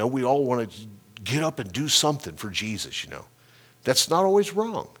 You know, we all want to get up and do something for Jesus, you know. That's not always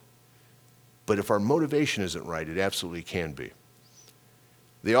wrong. But if our motivation isn't right, it absolutely can be.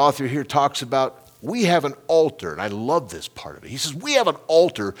 The author here talks about, we have an altar, and I love this part of it. He says, we have an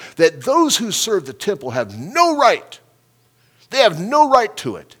altar that those who serve the temple have no right. They have no right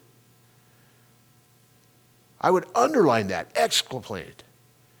to it. I would underline that, exclamate it.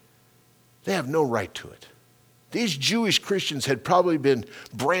 They have no right to it. These Jewish Christians had probably been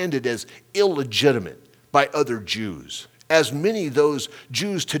branded as illegitimate by other Jews, as many of those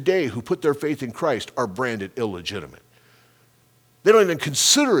Jews today who put their faith in Christ are branded illegitimate. They don't even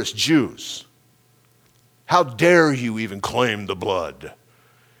consider us Jews. How dare you even claim the blood?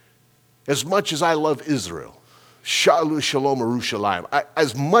 As much as I love Israel, Shalom Shalom Yerushalayim,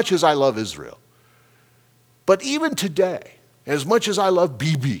 as much as I love Israel, but even today, as much as I love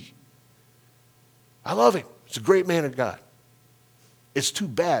Bibi, I love him. He's a great man of God. It's too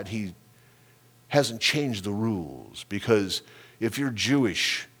bad he hasn't changed the rules, because if you're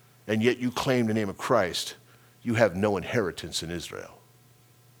Jewish and yet you claim the name of Christ, you have no inheritance in Israel.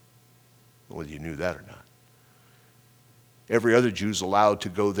 Whether you knew that or not. Every other Jew is allowed to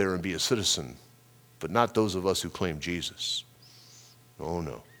go there and be a citizen, but not those of us who claim Jesus. Oh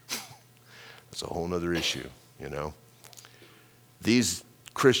no. That's a whole other issue, you know. These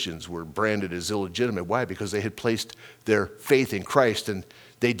Christians were branded as illegitimate. Why? Because they had placed their faith in Christ and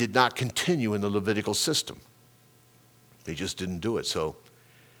they did not continue in the Levitical system. They just didn't do it. So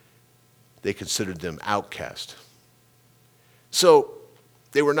they considered them outcast. So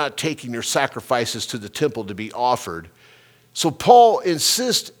they were not taking their sacrifices to the temple to be offered. So Paul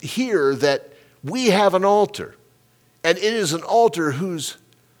insists here that we have an altar. And it is an altar who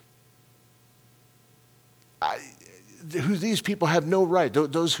these people have no right.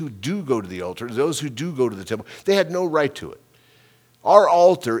 Those who do go to the altar, those who do go to the temple, they had no right to it. Our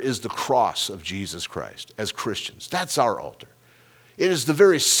altar is the cross of Jesus Christ as Christians. That's our altar. It is the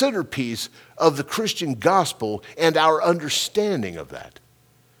very centerpiece of the Christian gospel and our understanding of that.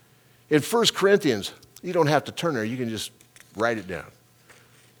 In 1 Corinthians, you don't have to turn there, you can just write it down.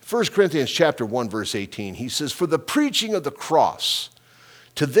 1 Corinthians chapter 1, verse 18, he says, "For the preaching of the cross,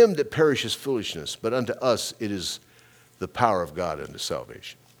 to them that perish is foolishness, but unto us it is the power of God unto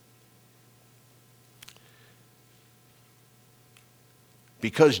salvation."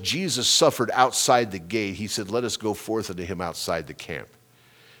 Because Jesus suffered outside the gate, he said, let us go forth unto him outside the camp,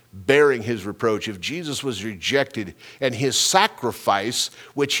 bearing his reproach. If Jesus was rejected and his sacrifice,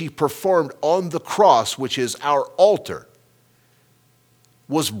 which he performed on the cross, which is our altar,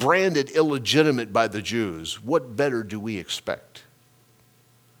 was branded illegitimate by the Jews, what better do we expect?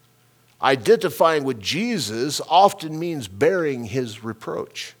 Identifying with Jesus often means bearing his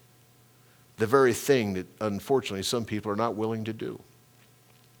reproach, the very thing that unfortunately some people are not willing to do.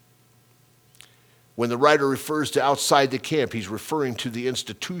 When the writer refers to outside the camp, he's referring to the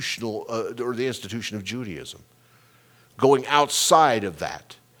institutional or the institution of Judaism, going outside of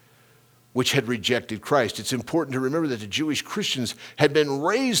that which had rejected Christ. It's important to remember that the Jewish Christians had been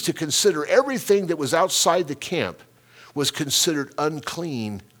raised to consider everything that was outside the camp was considered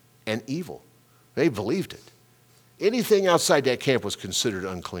unclean and evil. They believed it. Anything outside that camp was considered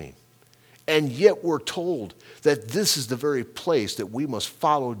unclean. And yet we're told that this is the very place that we must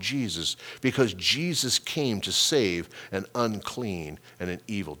follow Jesus, because Jesus came to save an unclean and an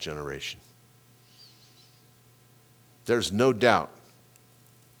evil generation. There's no doubt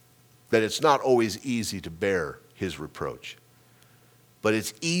that it's not always easy to bear his reproach. But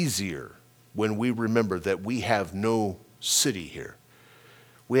it's easier when we remember that we have no city here.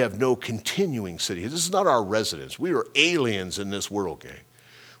 We have no continuing city. This is not our residence. We are aliens in this world, gang.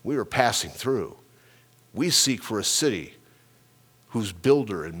 We are passing through. We seek for a city whose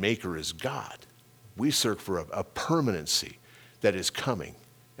builder and maker is God. We search for a permanency that is coming,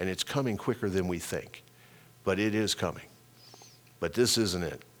 and it's coming quicker than we think. But it is coming. But this isn't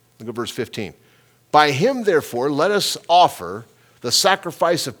it. Look at verse 15. By him, therefore, let us offer the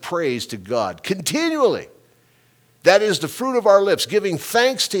sacrifice of praise to God continually. That is the fruit of our lips, giving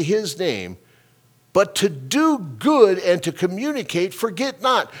thanks to his name. But to do good and to communicate, forget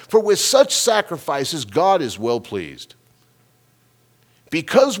not, for with such sacrifices God is well pleased.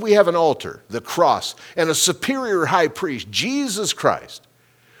 Because we have an altar, the cross, and a superior high priest, Jesus Christ,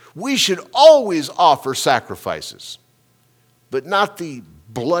 we should always offer sacrifices, but not the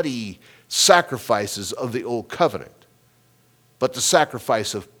bloody sacrifices of the old covenant, but the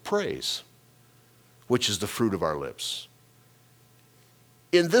sacrifice of praise, which is the fruit of our lips.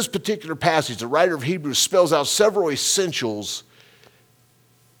 In this particular passage, the writer of Hebrews spells out several essentials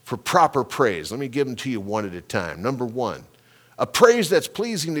for proper praise. Let me give them to you one at a time. Number one, a praise that's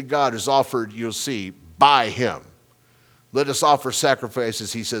pleasing to God is offered, you'll see, by him. Let us offer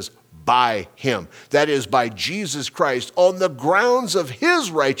sacrifices, he says, by him. That is, by Jesus Christ, on the grounds of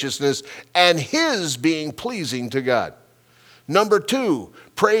his righteousness and his being pleasing to God. Number two,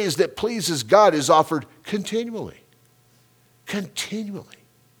 praise that pleases God is offered continually. Continually.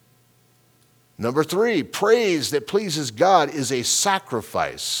 Number three, praise that pleases God is a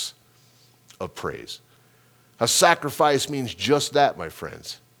sacrifice of praise. A sacrifice means just that, my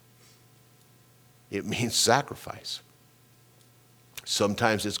friends. It means sacrifice.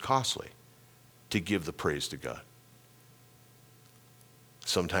 Sometimes it's costly to give the praise to God.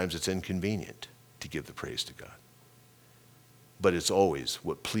 Sometimes it's inconvenient to give the praise to God. But it's always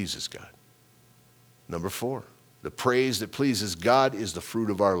what pleases God. Number four, the praise that pleases God is the fruit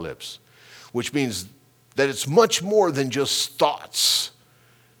of our lips, which means that it's much more than just thoughts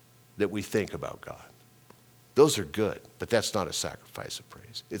that we think about God. Those are good, but that's not a sacrifice of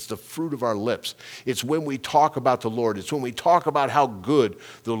praise. It's the fruit of our lips. It's when we talk about the Lord. It's when we talk about how good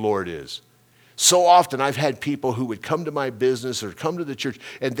the Lord is. So often I've had people who would come to my business or come to the church,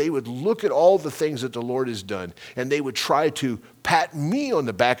 and they would look at all the things that the Lord has done, and they would try to pat me on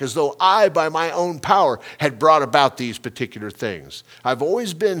the back as though I, by my own power, had brought about these particular things. I've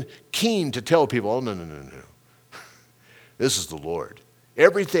always been keen to tell people, oh, no. This is the Lord.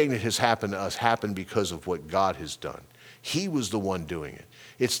 Everything that has happened to us happened because of what God has done. He was the one doing it.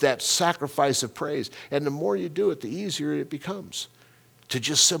 It's that sacrifice of praise. And the more you do it, the easier it becomes to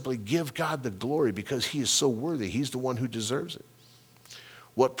just simply give God the glory because he is so worthy. He's the one who deserves it.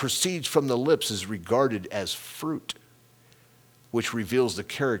 What proceeds from the lips is regarded as fruit, which reveals the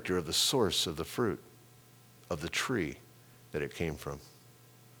character of the source of the fruit, of the tree that it came from.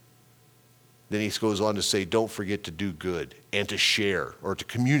 Then he goes on to say, don't forget to do good and to share or to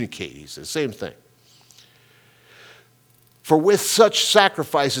communicate. He says, same thing. For with such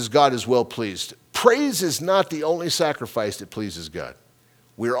sacrifices, God is well pleased. Praise is not the only sacrifice that pleases God.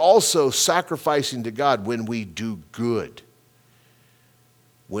 We're also sacrificing to God when we do good.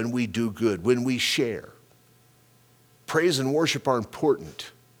 When we do good, when we share. Praise and worship are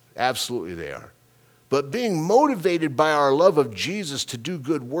important. Absolutely they are. But being motivated by our love of Jesus to do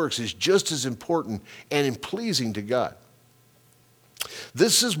good works is just as important and pleasing to God.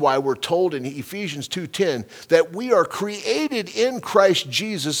 This is why we're told in Ephesians 2:10 that we are created in Christ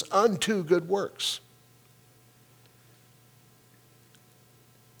Jesus unto good works.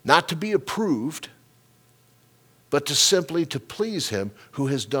 Not to be approved, but to simply to please him who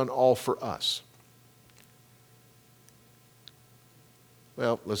has done all for us.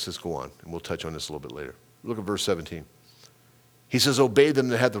 Well, let's just go on, and we'll touch on this a little bit later. Look at verse 17. He says, obey them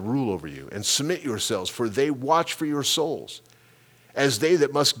that have the rule over you, and submit yourselves, for they watch for your souls, as they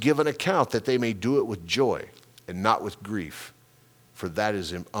that must give an account, that they may do it with joy and not with grief, for that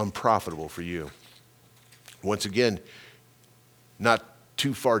is unprofitable for you. Once again, not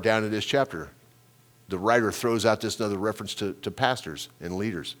too far down in this chapter, the writer throws out this another reference to pastors and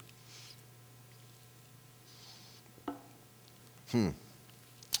leaders.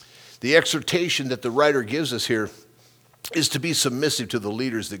 The exhortation that the writer gives us here is to be submissive to the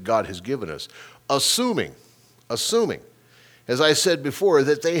leaders that God has given us, assuming, as I said before,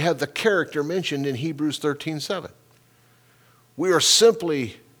 that they have the character mentioned in Hebrews 13:7. We are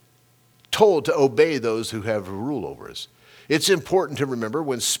simply told to obey those who have rule over us. It's important to remember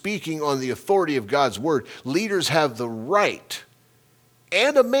when speaking on the authority of God's word, leaders have the right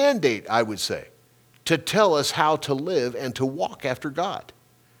and a mandate, I would say, to tell us how to live and to walk after God.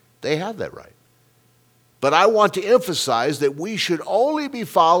 They have that right. But I want to emphasize that we should only be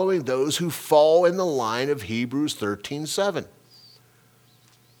following those who fall in the line of Hebrews 13:7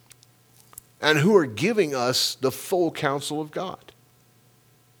 and who are giving us the full counsel of God.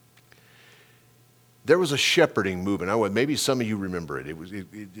 There was a shepherding movement. Maybe some of you remember it.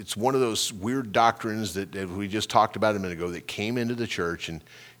 It's one of those weird doctrines that we just talked about a minute ago that came into the church and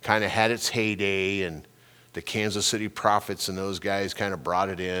kind of had its heyday, and the Kansas City prophets and those guys kind of brought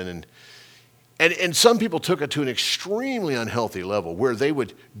it in. And some people took it to an extremely unhealthy level where they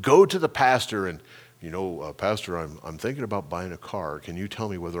would go to the pastor and, Pastor, I'm thinking about buying a car. Can you tell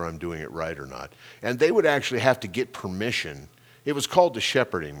me whether I'm doing it right or not? And they would actually have to get permission. It was called the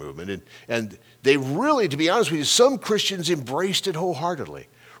shepherding movement. And they really, to be honest with you, some Christians embraced it wholeheartedly.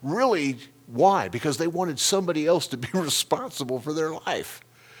 Really, why? Because they wanted somebody else to be responsible for their life.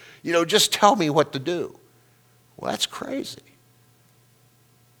 Just tell me what to do. Well, that's crazy.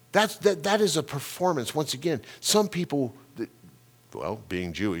 That is a performance. Once again, some people,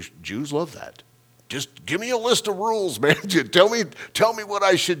 being Jewish, Jews love that. Just give me a list of rules, man. Tell me what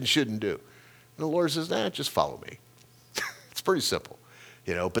I should and shouldn't do. And the Lord says, just follow me. It's pretty simple,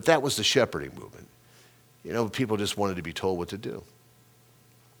 But that was the shepherding movement. People just wanted to be told what to do.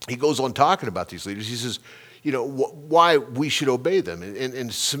 He goes on talking about these leaders. He says, why we should obey them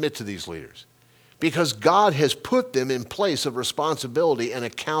and submit to these leaders. Because God has put them in place of responsibility and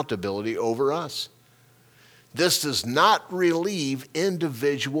accountability over us. This does not relieve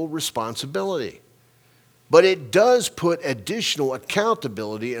individual responsibility, but it does put additional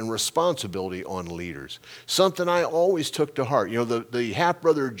accountability and responsibility on leaders. Something I always took to heart. The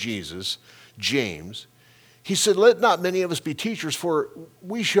half-brother of Jesus, James, he said, let not many of us be teachers, for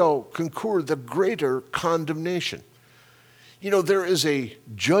we shall concur the greater condemnation. There is a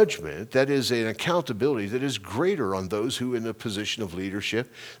judgment, that is an accountability that is greater on those who are in a position of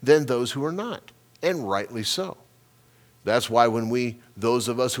leadership than those who are not, and rightly so. That's why when those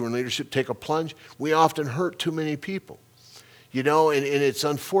of us who are in leadership take a plunge, we often hurt too many people. And it's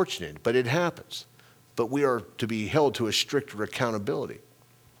unfortunate, but it happens. But we are to be held to a stricter accountability.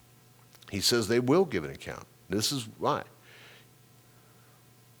 He says they will give an account. This is why.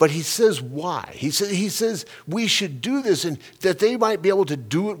 But he says why. He says we should do this and that they might be able to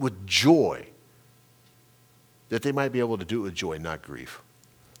do it with joy. That they might be able to do it with joy, not grief.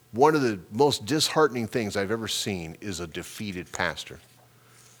 One of the most disheartening things I've ever seen is a defeated pastor.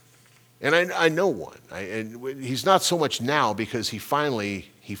 And I know one. And he's not so much now because he finally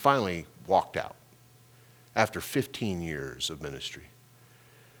walked out after 15 years of ministry.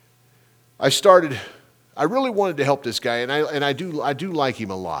 I really wanted to help this guy, and I do like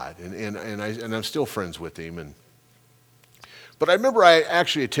him a lot, and I'm still friends with him. But I remember I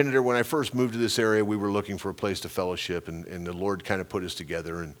actually attended her when I first moved to this area. We were looking for a place to fellowship, and the Lord kind of put us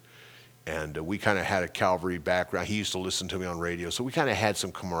together, and we kind of had a Calvary background. He used to listen to me on radio, so we kind of had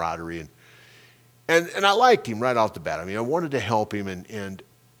some camaraderie, and I liked him right off the bat. I wanted to help him, and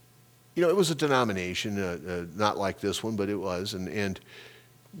it was a denomination, not like this one, but it was, and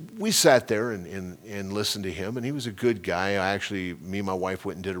we sat there and listened to him, and he was a good guy. Me and my wife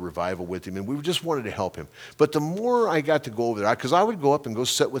went and did a revival with him, and we just wanted to help him. But the more I got to go over there, because I would go up and go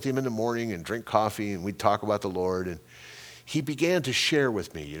sit with him in the morning and drink coffee, and we'd talk about the Lord, and he began to share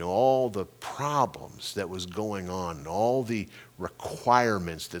with me, all the problems that was going on, and all the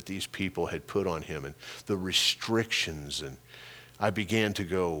requirements that these people had put on him, and the restrictions, and I began to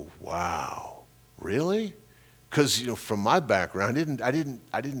go, wow, really? Because from my background,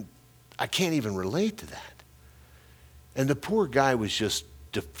 I can't even relate to that. And the poor guy was just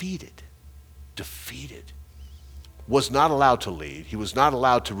defeated. was not allowed to lead. He was not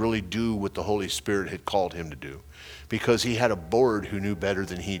allowed to really do what the Holy Spirit had called him to do because he had a board who knew better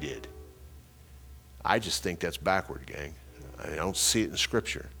than he did. I just think that's backward, gang. I don't see it in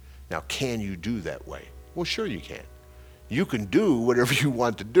Scripture. Now, can you do that way? Well, sure you can. You can do whatever you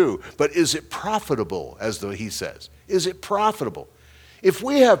want to do, but is it profitable, as he says? Is it profitable? If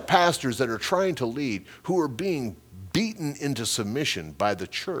we have pastors that are trying to lead who are being beaten into submission by the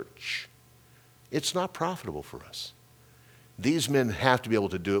church, it's not profitable for us. These men have to be able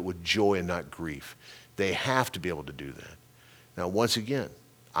to do it with joy and not grief. They have to be able to do that. Now, once again,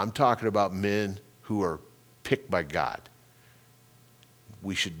 I'm talking about men who are picked by God.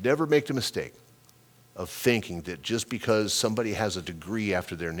 We should never make the mistake of thinking that just because somebody has a degree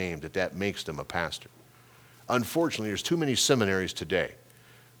after their name, that makes them a pastor. Unfortunately, there's too many seminaries today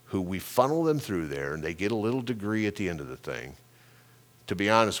who we funnel them through there and they get a little degree at the end of the thing, to be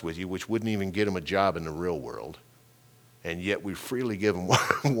honest with you, which wouldn't even get them a job in the real world. And yet we freely give them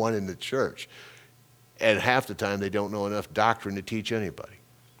one in the church. And half the time they don't know enough doctrine to teach anybody.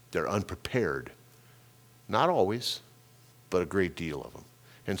 They're unprepared. Not always, but a great deal of them.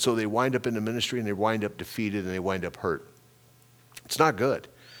 And so they wind up in the ministry and they wind up defeated and they wind up hurt. It's not good.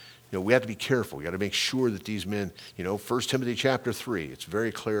 We have to be careful. We got to make sure that these men, 1 Timothy chapter 3, it's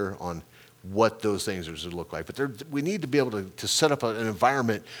very clear on what those things are to look like. But we need to be able to set up an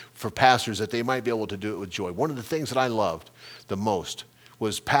environment for pastors that they might be able to do it with joy. One of the things that I loved the most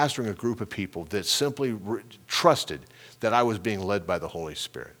was pastoring a group of people that simply trusted that I was being led by the Holy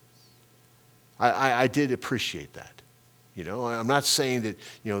Spirit. I did appreciate that. I'm not saying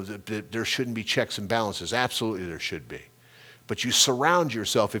that, that there shouldn't be checks and balances. Absolutely there should be. But you surround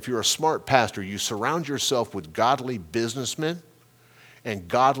yourself, if you're a smart pastor, you surround yourself with godly businessmen and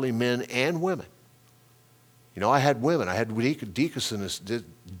godly men and women. I had women. I had deaconesses,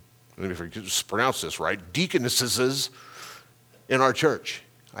 let me pronounce this right, deaconesses in our church.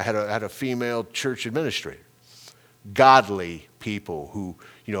 I had a female church administrator. Godly people who,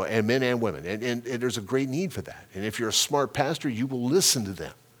 and men and women. And there's a great need for that. And if you're a smart pastor, you will listen to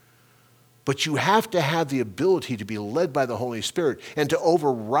them. But you have to have the ability to be led by the Holy Spirit and to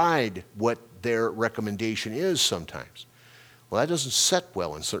override what their recommendation is sometimes. Well, that doesn't set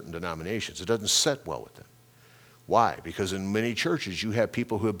well in certain denominations. It doesn't set well with them. Why? Because in many churches, you have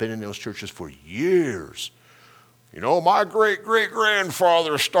people who have been in those churches for years. My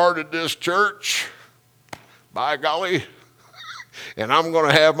great-great-grandfather started this church, by golly, and I'm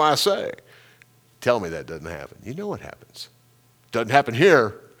going to have my say. Tell me that doesn't happen. You know what happens. Doesn't happen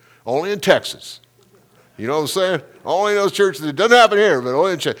here, only in Texas. You know what I'm saying? Only in those churches. It doesn't happen here, but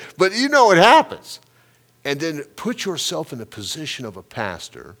only in Texas. But you know it happens. And then put yourself in the position of a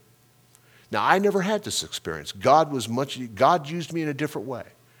pastor. Now, I never had this experience. God used me in a different way.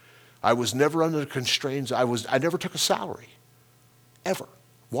 I was never under the constraints. I never took a salary, ever.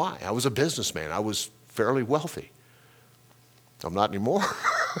 Why? I was a businessman. I was fairly wealthy. I'm not anymore,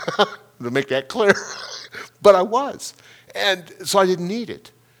 to make that clear. But I was. And so I didn't need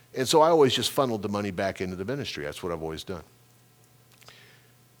it. And so I always just funneled the money back into the ministry. That's what I've always done.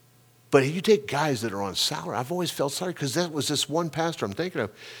 But if you take guys that are on salary, I've always felt sorry because that was this one pastor I'm thinking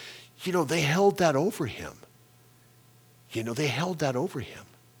of. They held that over him. They held that over him.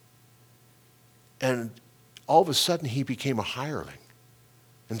 And all of a sudden he became a hireling.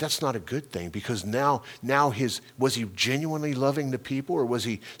 And that's not a good thing because now was he genuinely loving the people or was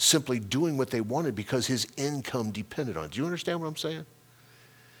he simply doing what they wanted because his income depended on it? Do you understand what I'm saying?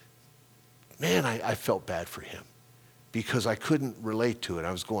 Man, I felt bad for him because I couldn't relate to it.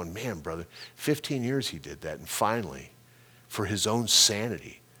 I was going, man, brother, 15 years he did that. And finally, for his own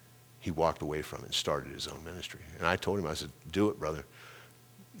sanity, he walked away from it and started his own ministry. And I told him, I said, do it, brother.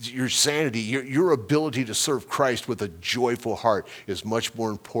 Your sanity, your ability to serve Christ with a joyful heart is much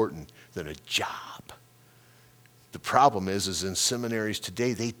more important than a job. The problem is in seminaries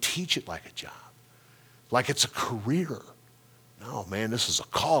today, they teach it like a job, like it's a career. No, man, this is a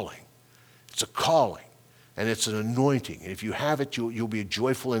calling. It's a calling, and it's an anointing. And if you have it, you'll be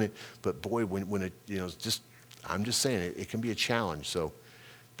joyful in it. But boy, when it, I'm just saying it can be a challenge. So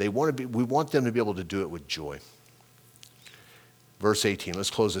we want them to be able to do it with joy. Verse 18,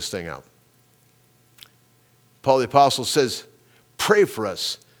 let's close this thing out. Paul the Apostle says, pray for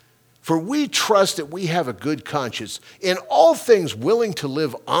us, for we trust that we have a good conscience, in all things willing to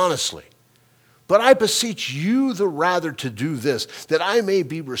live honestly. But I beseech you the rather to do this, that I may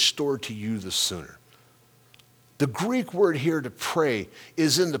be restored to you the sooner. The Greek word here to pray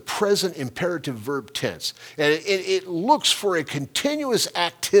is in the present imperative verb tense. And it looks for a continuous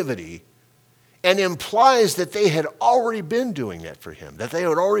activity and implies that they had already been doing that for him, that they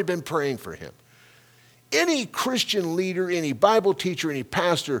had already been praying for him. Any Christian leader, any Bible teacher, any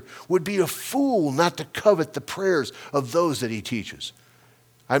pastor would be a fool not to covet the prayers of those that he teaches.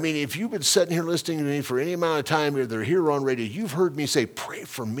 I mean, if you've been sitting here listening to me for any amount of time, or they're here on radio, you've heard me say, pray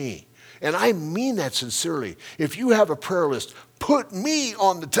for me. And I mean that sincerely. If you have a prayer list, put me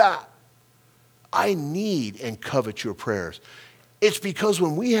on the top. I need and covet your prayers. It's because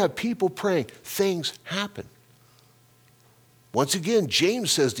when we have people praying, things happen. Once again,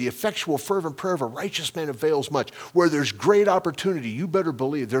 James says the effectual fervent prayer of a righteous man avails much. Where there's great opportunity, you better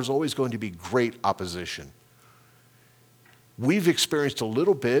believe there's always going to be great opposition. We've experienced a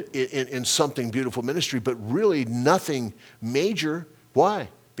little bit in Something Beautiful ministry, but really nothing major. Why?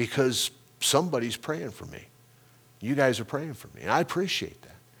 Because somebody's praying for me. You guys are praying for me, and I appreciate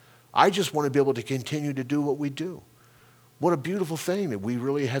that. I just want to be able to continue to do what we do. What a beautiful thing that we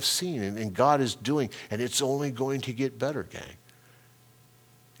really have seen, and God is doing, and it's only going to get better, gang.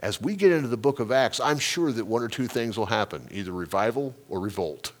 As we get into the book of Acts, I'm sure that one or two things will happen, either revival or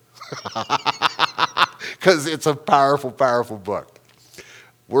revolt. Because it's a powerful, powerful book.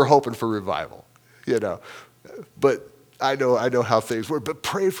 We're hoping for revival, But I know how things work. But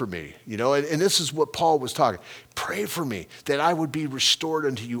pray for me, and this is what Paul was talking. Pray for me that I would be restored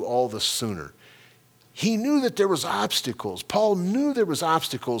unto you all the sooner. He knew that there was obstacles. Paul knew there was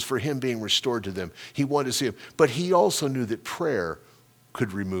obstacles for him being restored to them. He wanted to see him. But he also knew that prayer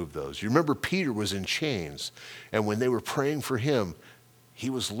could remove those. You remember Peter was in chains, and when they were praying for him, he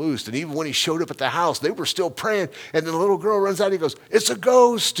was loosed. And even when he showed up at the house, they were still praying. And the little girl runs out and he goes, it's a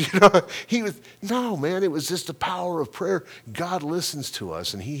ghost. No, man, it was just the power of prayer. God listens to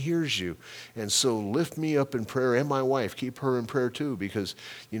us and he hears you. And so lift me up in prayer, and my wife, keep her in prayer too, because,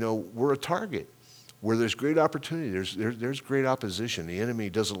 we're a target. Where there's great opportunity, there's great opposition. The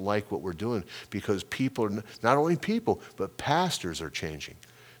enemy doesn't like what we're doing because people, not only people, but pastors are changing.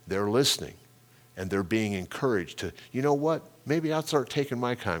 They're listening. And they're being encouraged to, you know what? Maybe I'll start taking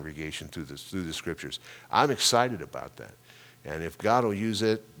my congregation through the scriptures. I'm excited about that. And if God will use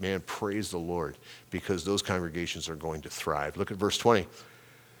it, man, praise the Lord, because those congregations are going to thrive. Look at verse 20.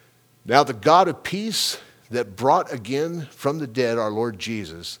 Now the God of peace that brought again from the dead our Lord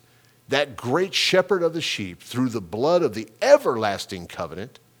Jesus, that great shepherd of the sheep, through the blood of the everlasting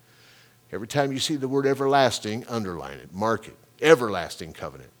covenant. Every time you see the word everlasting, underline it, mark it. Everlasting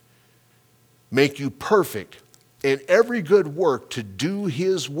covenant. Make you perfect in every good work to do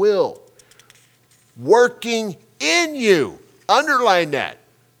his will. Working in you. Underline that.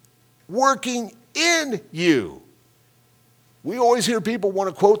 Working in you. We always hear people want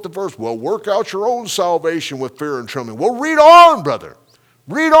to quote the verse, well, work out your own salvation with fear and trembling. Well, read on, brother.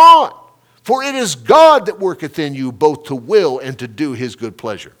 Read on. For it is God that worketh in you both to will and to do his good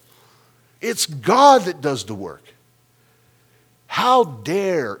pleasure. It's God that does the work. How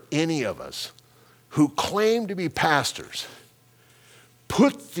dare any of us who claim to be pastors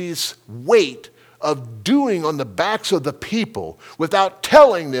put this weight of doing on the backs of the people without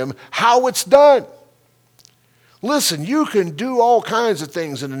telling them how it's done? Listen, you can do all kinds of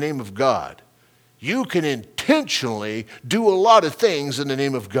things in the name of God. You can intentionally do a lot of things in the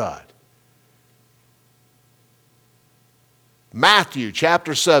name of God. Matthew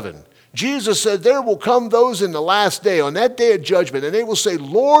chapter 7. Jesus said, there will come those in the last day, on that day of judgment, and they will say,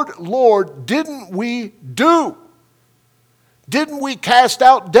 Lord, Lord, didn't we do? Didn't we cast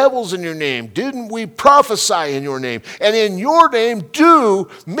out devils in your name? Didn't we prophesy in your name? And in your name do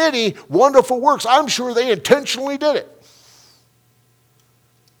many wonderful works. I'm sure they intentionally did it.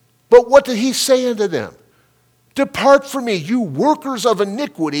 But what did he say unto them? Depart from me, you workers of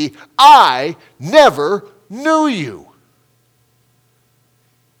iniquity. I never knew you.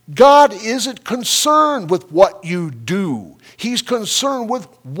 God isn't concerned with what you do. He's concerned with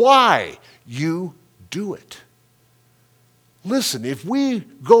why you do it. Listen, if we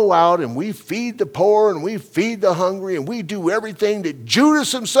go out and we feed the poor and we feed the hungry and we do everything that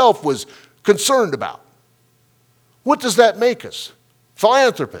Judas himself was concerned about, what does that make us?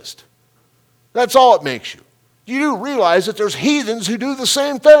 Philanthropist. That's all it makes you. You do realize that there's heathens who do the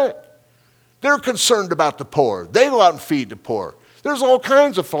same thing. They're concerned about the poor. They go out and feed the poor. There's all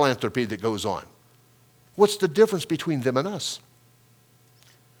kinds of philanthropy that goes on. What's the difference between them and us?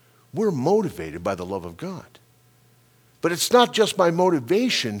 We're motivated by the love of God. But it's not just my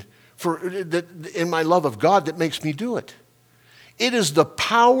motivation in my love of God that makes me do it. It is the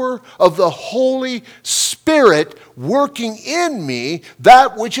power of the Holy Spirit working in me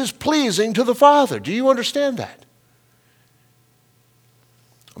that which is pleasing to the Father. Do you understand that?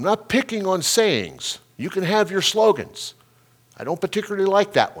 I'm not picking on sayings. You can have your slogans. I don't particularly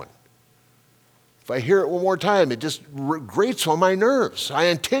like that one. If If I hear it one more time, it just grates on my nerves. I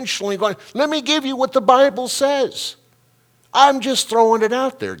intentionally go, let me give you what the Bible says. I'm just throwing it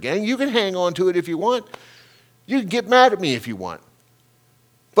out there, gang. You can hang on to it if you want. You can get mad at me if you want.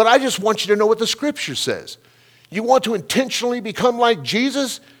 But I just want you to know what the Scripture says. You want to intentionally become like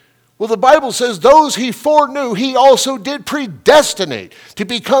Jesus? Well, the Bible says those he foreknew, he also did predestinate to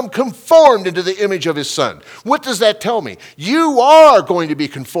become conformed into the image of his Son. What does that tell me? You are going to be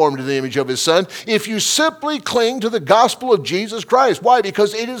conformed to the image of his Son if you simply cling to the gospel of Jesus Christ. Why?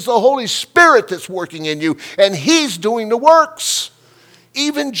 Because it is the Holy Spirit that's working in you, and he's doing the works.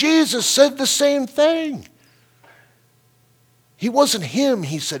 Even Jesus said the same thing. He wasn't him,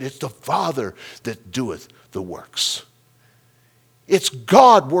 he said, it's the Father that doeth the works. It's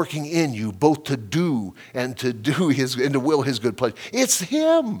God working in you both to do and to will his good pleasure. It's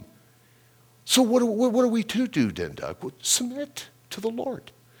him. So what are we to do then, Doug? Well, submit to the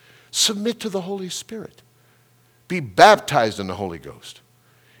Lord. Submit to the Holy Spirit. Be baptized in the Holy Ghost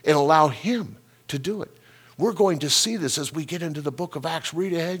and allow him to do it. We're going to see this as we get into the book of Acts.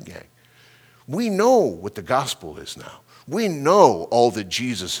 Read ahead, gang. We know what the gospel is now. We know all that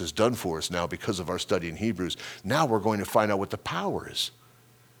Jesus has done for us now because of our study in Hebrews. Now we're going to find out what the power is.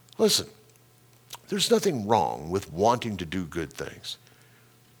 Listen, there's nothing wrong with wanting to do good things.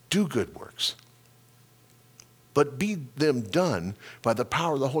 Do good works. But be them done by the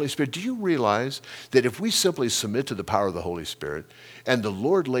power of the Holy Spirit. Do you realize that if we simply submit to the power of the Holy Spirit and the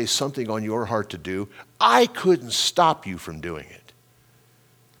Lord lays something on your heart to do, I couldn't stop you from doing it.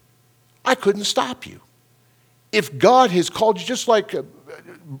 I couldn't stop you. If God has called you, just like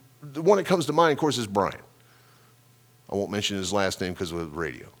the one that comes to mind, of course, is Brian. I won't mention his last name because of the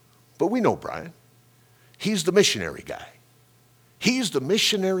radio. But we know Brian. He's the missionary guy. He's the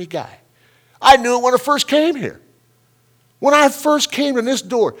missionary guy. I knew it when I first came here. When I first came in this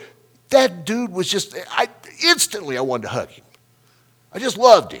door, that dude was just, instantly I wanted to hug him. I just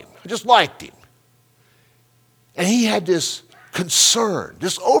loved him. I just liked him. And he had this concern,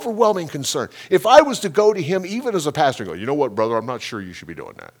 this overwhelming concern. If I was to go to him, even as a pastor, and go, you know what, brother, I'm not sure you should be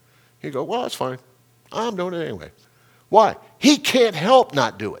doing that. He'd go, well, that's fine. I'm doing it anyway. Why? He can't help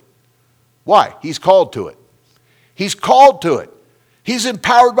not do it. Why? He's called to it. He's called to it. He's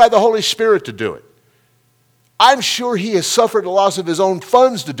empowered by the Holy Spirit to do it. I'm sure he has suffered the loss of his own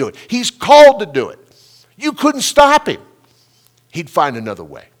funds to do it. He's called to do it. You couldn't stop him. He'd find another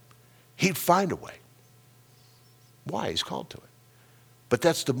way. He'd find a way. Why? He's called to it. But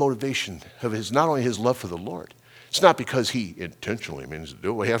that's the motivation of his, not only his love for the Lord. It's not because he intentionally means to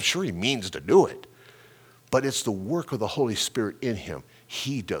do it. I'm sure he means to do it. But it's the work of the Holy Spirit in him.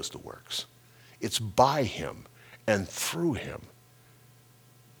 He does the works. It's by him and through him.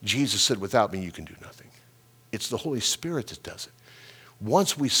 Jesus said, without me, you can do nothing. It's the Holy Spirit that does it.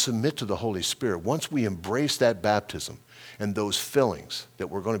 Once we submit to the Holy Spirit, once we embrace that baptism and those fillings that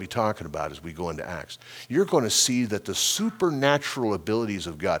we're going to be talking about as we go into Acts, you're going to see that the supernatural abilities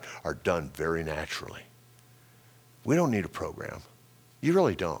of God are done very naturally. We don't need a program. You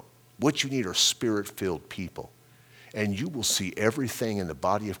really don't. What you need are spirit-filled people. And you will see everything in the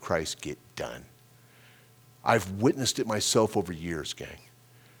body of Christ get done. I've witnessed it myself over years, gang.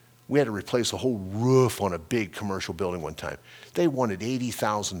 We had to replace a whole roof on a big commercial building one time. They wanted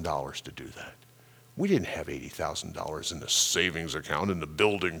 $80,000 to do that. We didn't have $80,000 in the savings account in the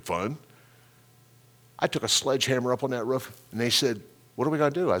building fund. I took a sledgehammer up on that roof, and they said, what are we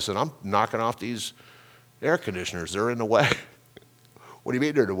going to do? I said, I'm knocking off these air conditioners. They're in the way. What do you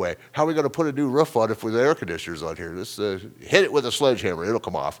mean they're in the way? How are we going to put a new roof on if with air conditioners on here? Let's hit it with a sledgehammer. It'll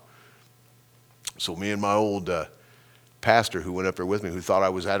come off. So me and my old pastor who went up there with me, who thought I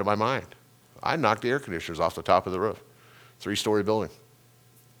was out of my mind, I knocked the air conditioners off the top of the roof. 3-story building.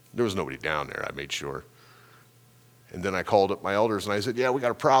 There was nobody down there, I made sure. And then I called up my elders and I said, yeah, we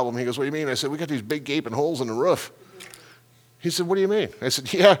got a problem. He goes, what do you mean? I said, we got these big gaping holes in the roof. He said, what do you mean? I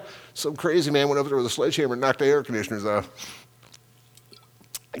said, yeah, some crazy man went over there with a sledgehammer and knocked the air conditioners off.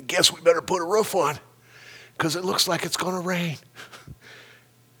 I guess we better put a roof on because it looks like it's going to rain.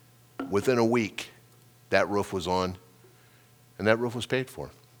 Within a week, that roof was on and that roof was paid for.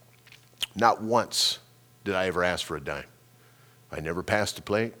 Not once did I ever ask for a dime. I never passed the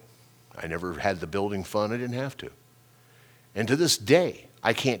plate. I never had the building fund. I didn't have to. And to this day,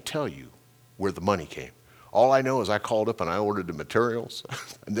 I can't tell you where the money came. All I know is I called up and I ordered the materials.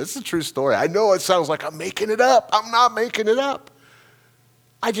 And this is a true story. I know it sounds like I'm making it up. I'm not making it up.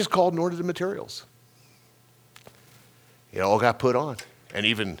 I just called and ordered the materials. It all got put on. And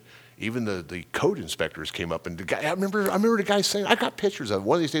even the code inspectors came up and the guy, I remember the guy saying, I got pictures of it.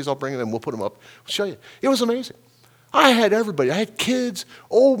 One of these days I'll bring them, we'll put them up. I'll show you. It was amazing. I had everybody. I had kids,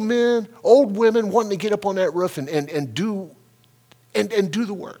 old men, old women wanting to get up on that roof and do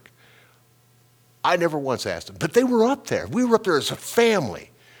the work. I never once asked them, but they were up there. We were up there as a family.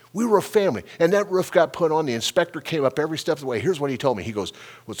 We were a family. And that roof got put on. The inspector came up every step of the way. Here's what he told me. He goes,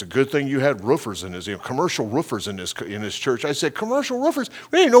 well, it's a good thing you had roofers in this, commercial roofers in this church. I said, commercial roofers?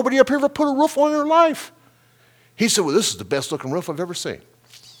 There ain't nobody up here ever put a roof on their life. He said, well, this is the best looking roof I've ever seen.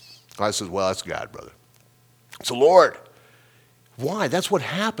 I said, well, that's God, brother. It's the Lord. Why? That's what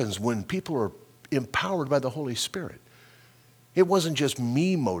happens when people are empowered by the Holy Spirit. It wasn't just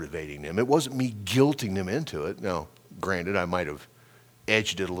me motivating them. It wasn't me guilting them into it. Now, granted, I might have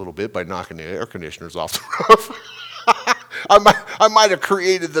edged it a little bit by knocking the air conditioners off the roof. I might have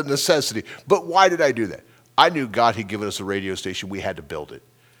created the necessity. But why did I do that? I knew God had given us a radio station. We had to build it.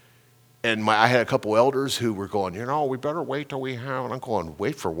 And I had a couple elders who were going, we better wait till we have. And I'm going,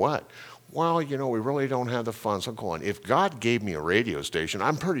 wait for what? Well, we really don't have the funds. I'm going, if God gave me a radio station,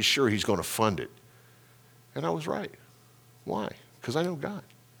 I'm pretty sure he's going to fund it. And I was right. Why? Because I know God.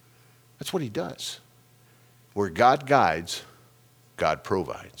 That's what he does. Where God guides, God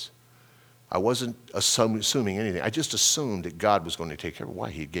provides. I wasn't assuming anything. I just assumed that God was going to take care of it. Why?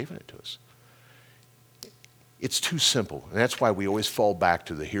 He had given it to us. It's too simple. And that's why we always fall back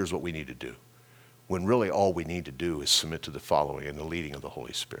to here's what we need to do. When really all we need to do is submit to the following and the leading of the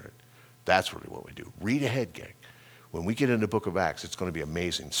Holy Spirit. That's really what we do. Read ahead, gang. When we get into the book of Acts, it's going to be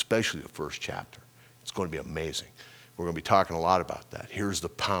amazing, especially the first chapter. It's going to be amazing. We're going to be talking a lot about that. Here's the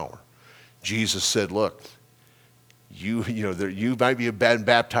power. Jesus said, look, you might be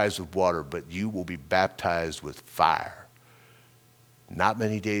baptized with water, but you will be baptized with fire. Not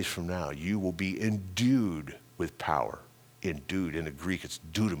many days from now, you will be endued with power. Endued, in the Greek, it's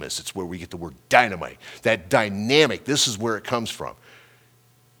dunamis. It's where we get the word dynamite. That dynamic, this is where it comes from.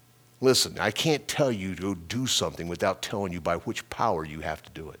 Listen, I can't tell you to go do something without telling you by which power you have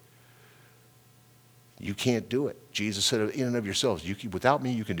to do it. You can't do it. Jesus said, in and of yourselves, without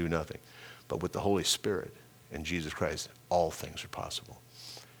me, you can do nothing. But with the Holy Spirit and Jesus Christ, all things are possible.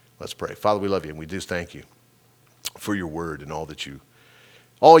 Let's pray. Father, we love you, and we do thank you for your word and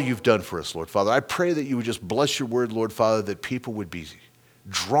all you've done for us, Lord Father. I pray that you would just bless your word, Lord Father, that people would be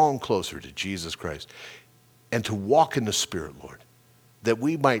drawn closer to Jesus Christ and to walk in the Spirit, Lord, that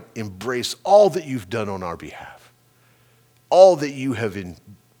we might embrace all that you've done on our behalf, all that you have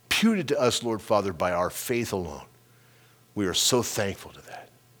imputed to us, Lord Father, by our faith alone. We are so thankful to that.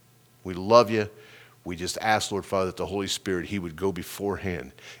 We love you. We just ask, Lord Father, that the Holy Spirit, he would go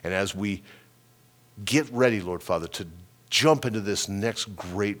beforehand. And as we get ready, Lord Father, to jump into this next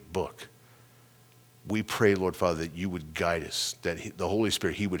great book, we pray, Lord Father, that you would guide us, that the Holy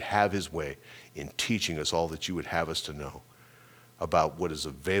Spirit, he would have his way in teaching us all that you would have us to know about what is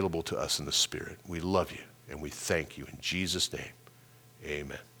available to us in the Spirit. We love you and we thank you. In Jesus' name,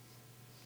 amen.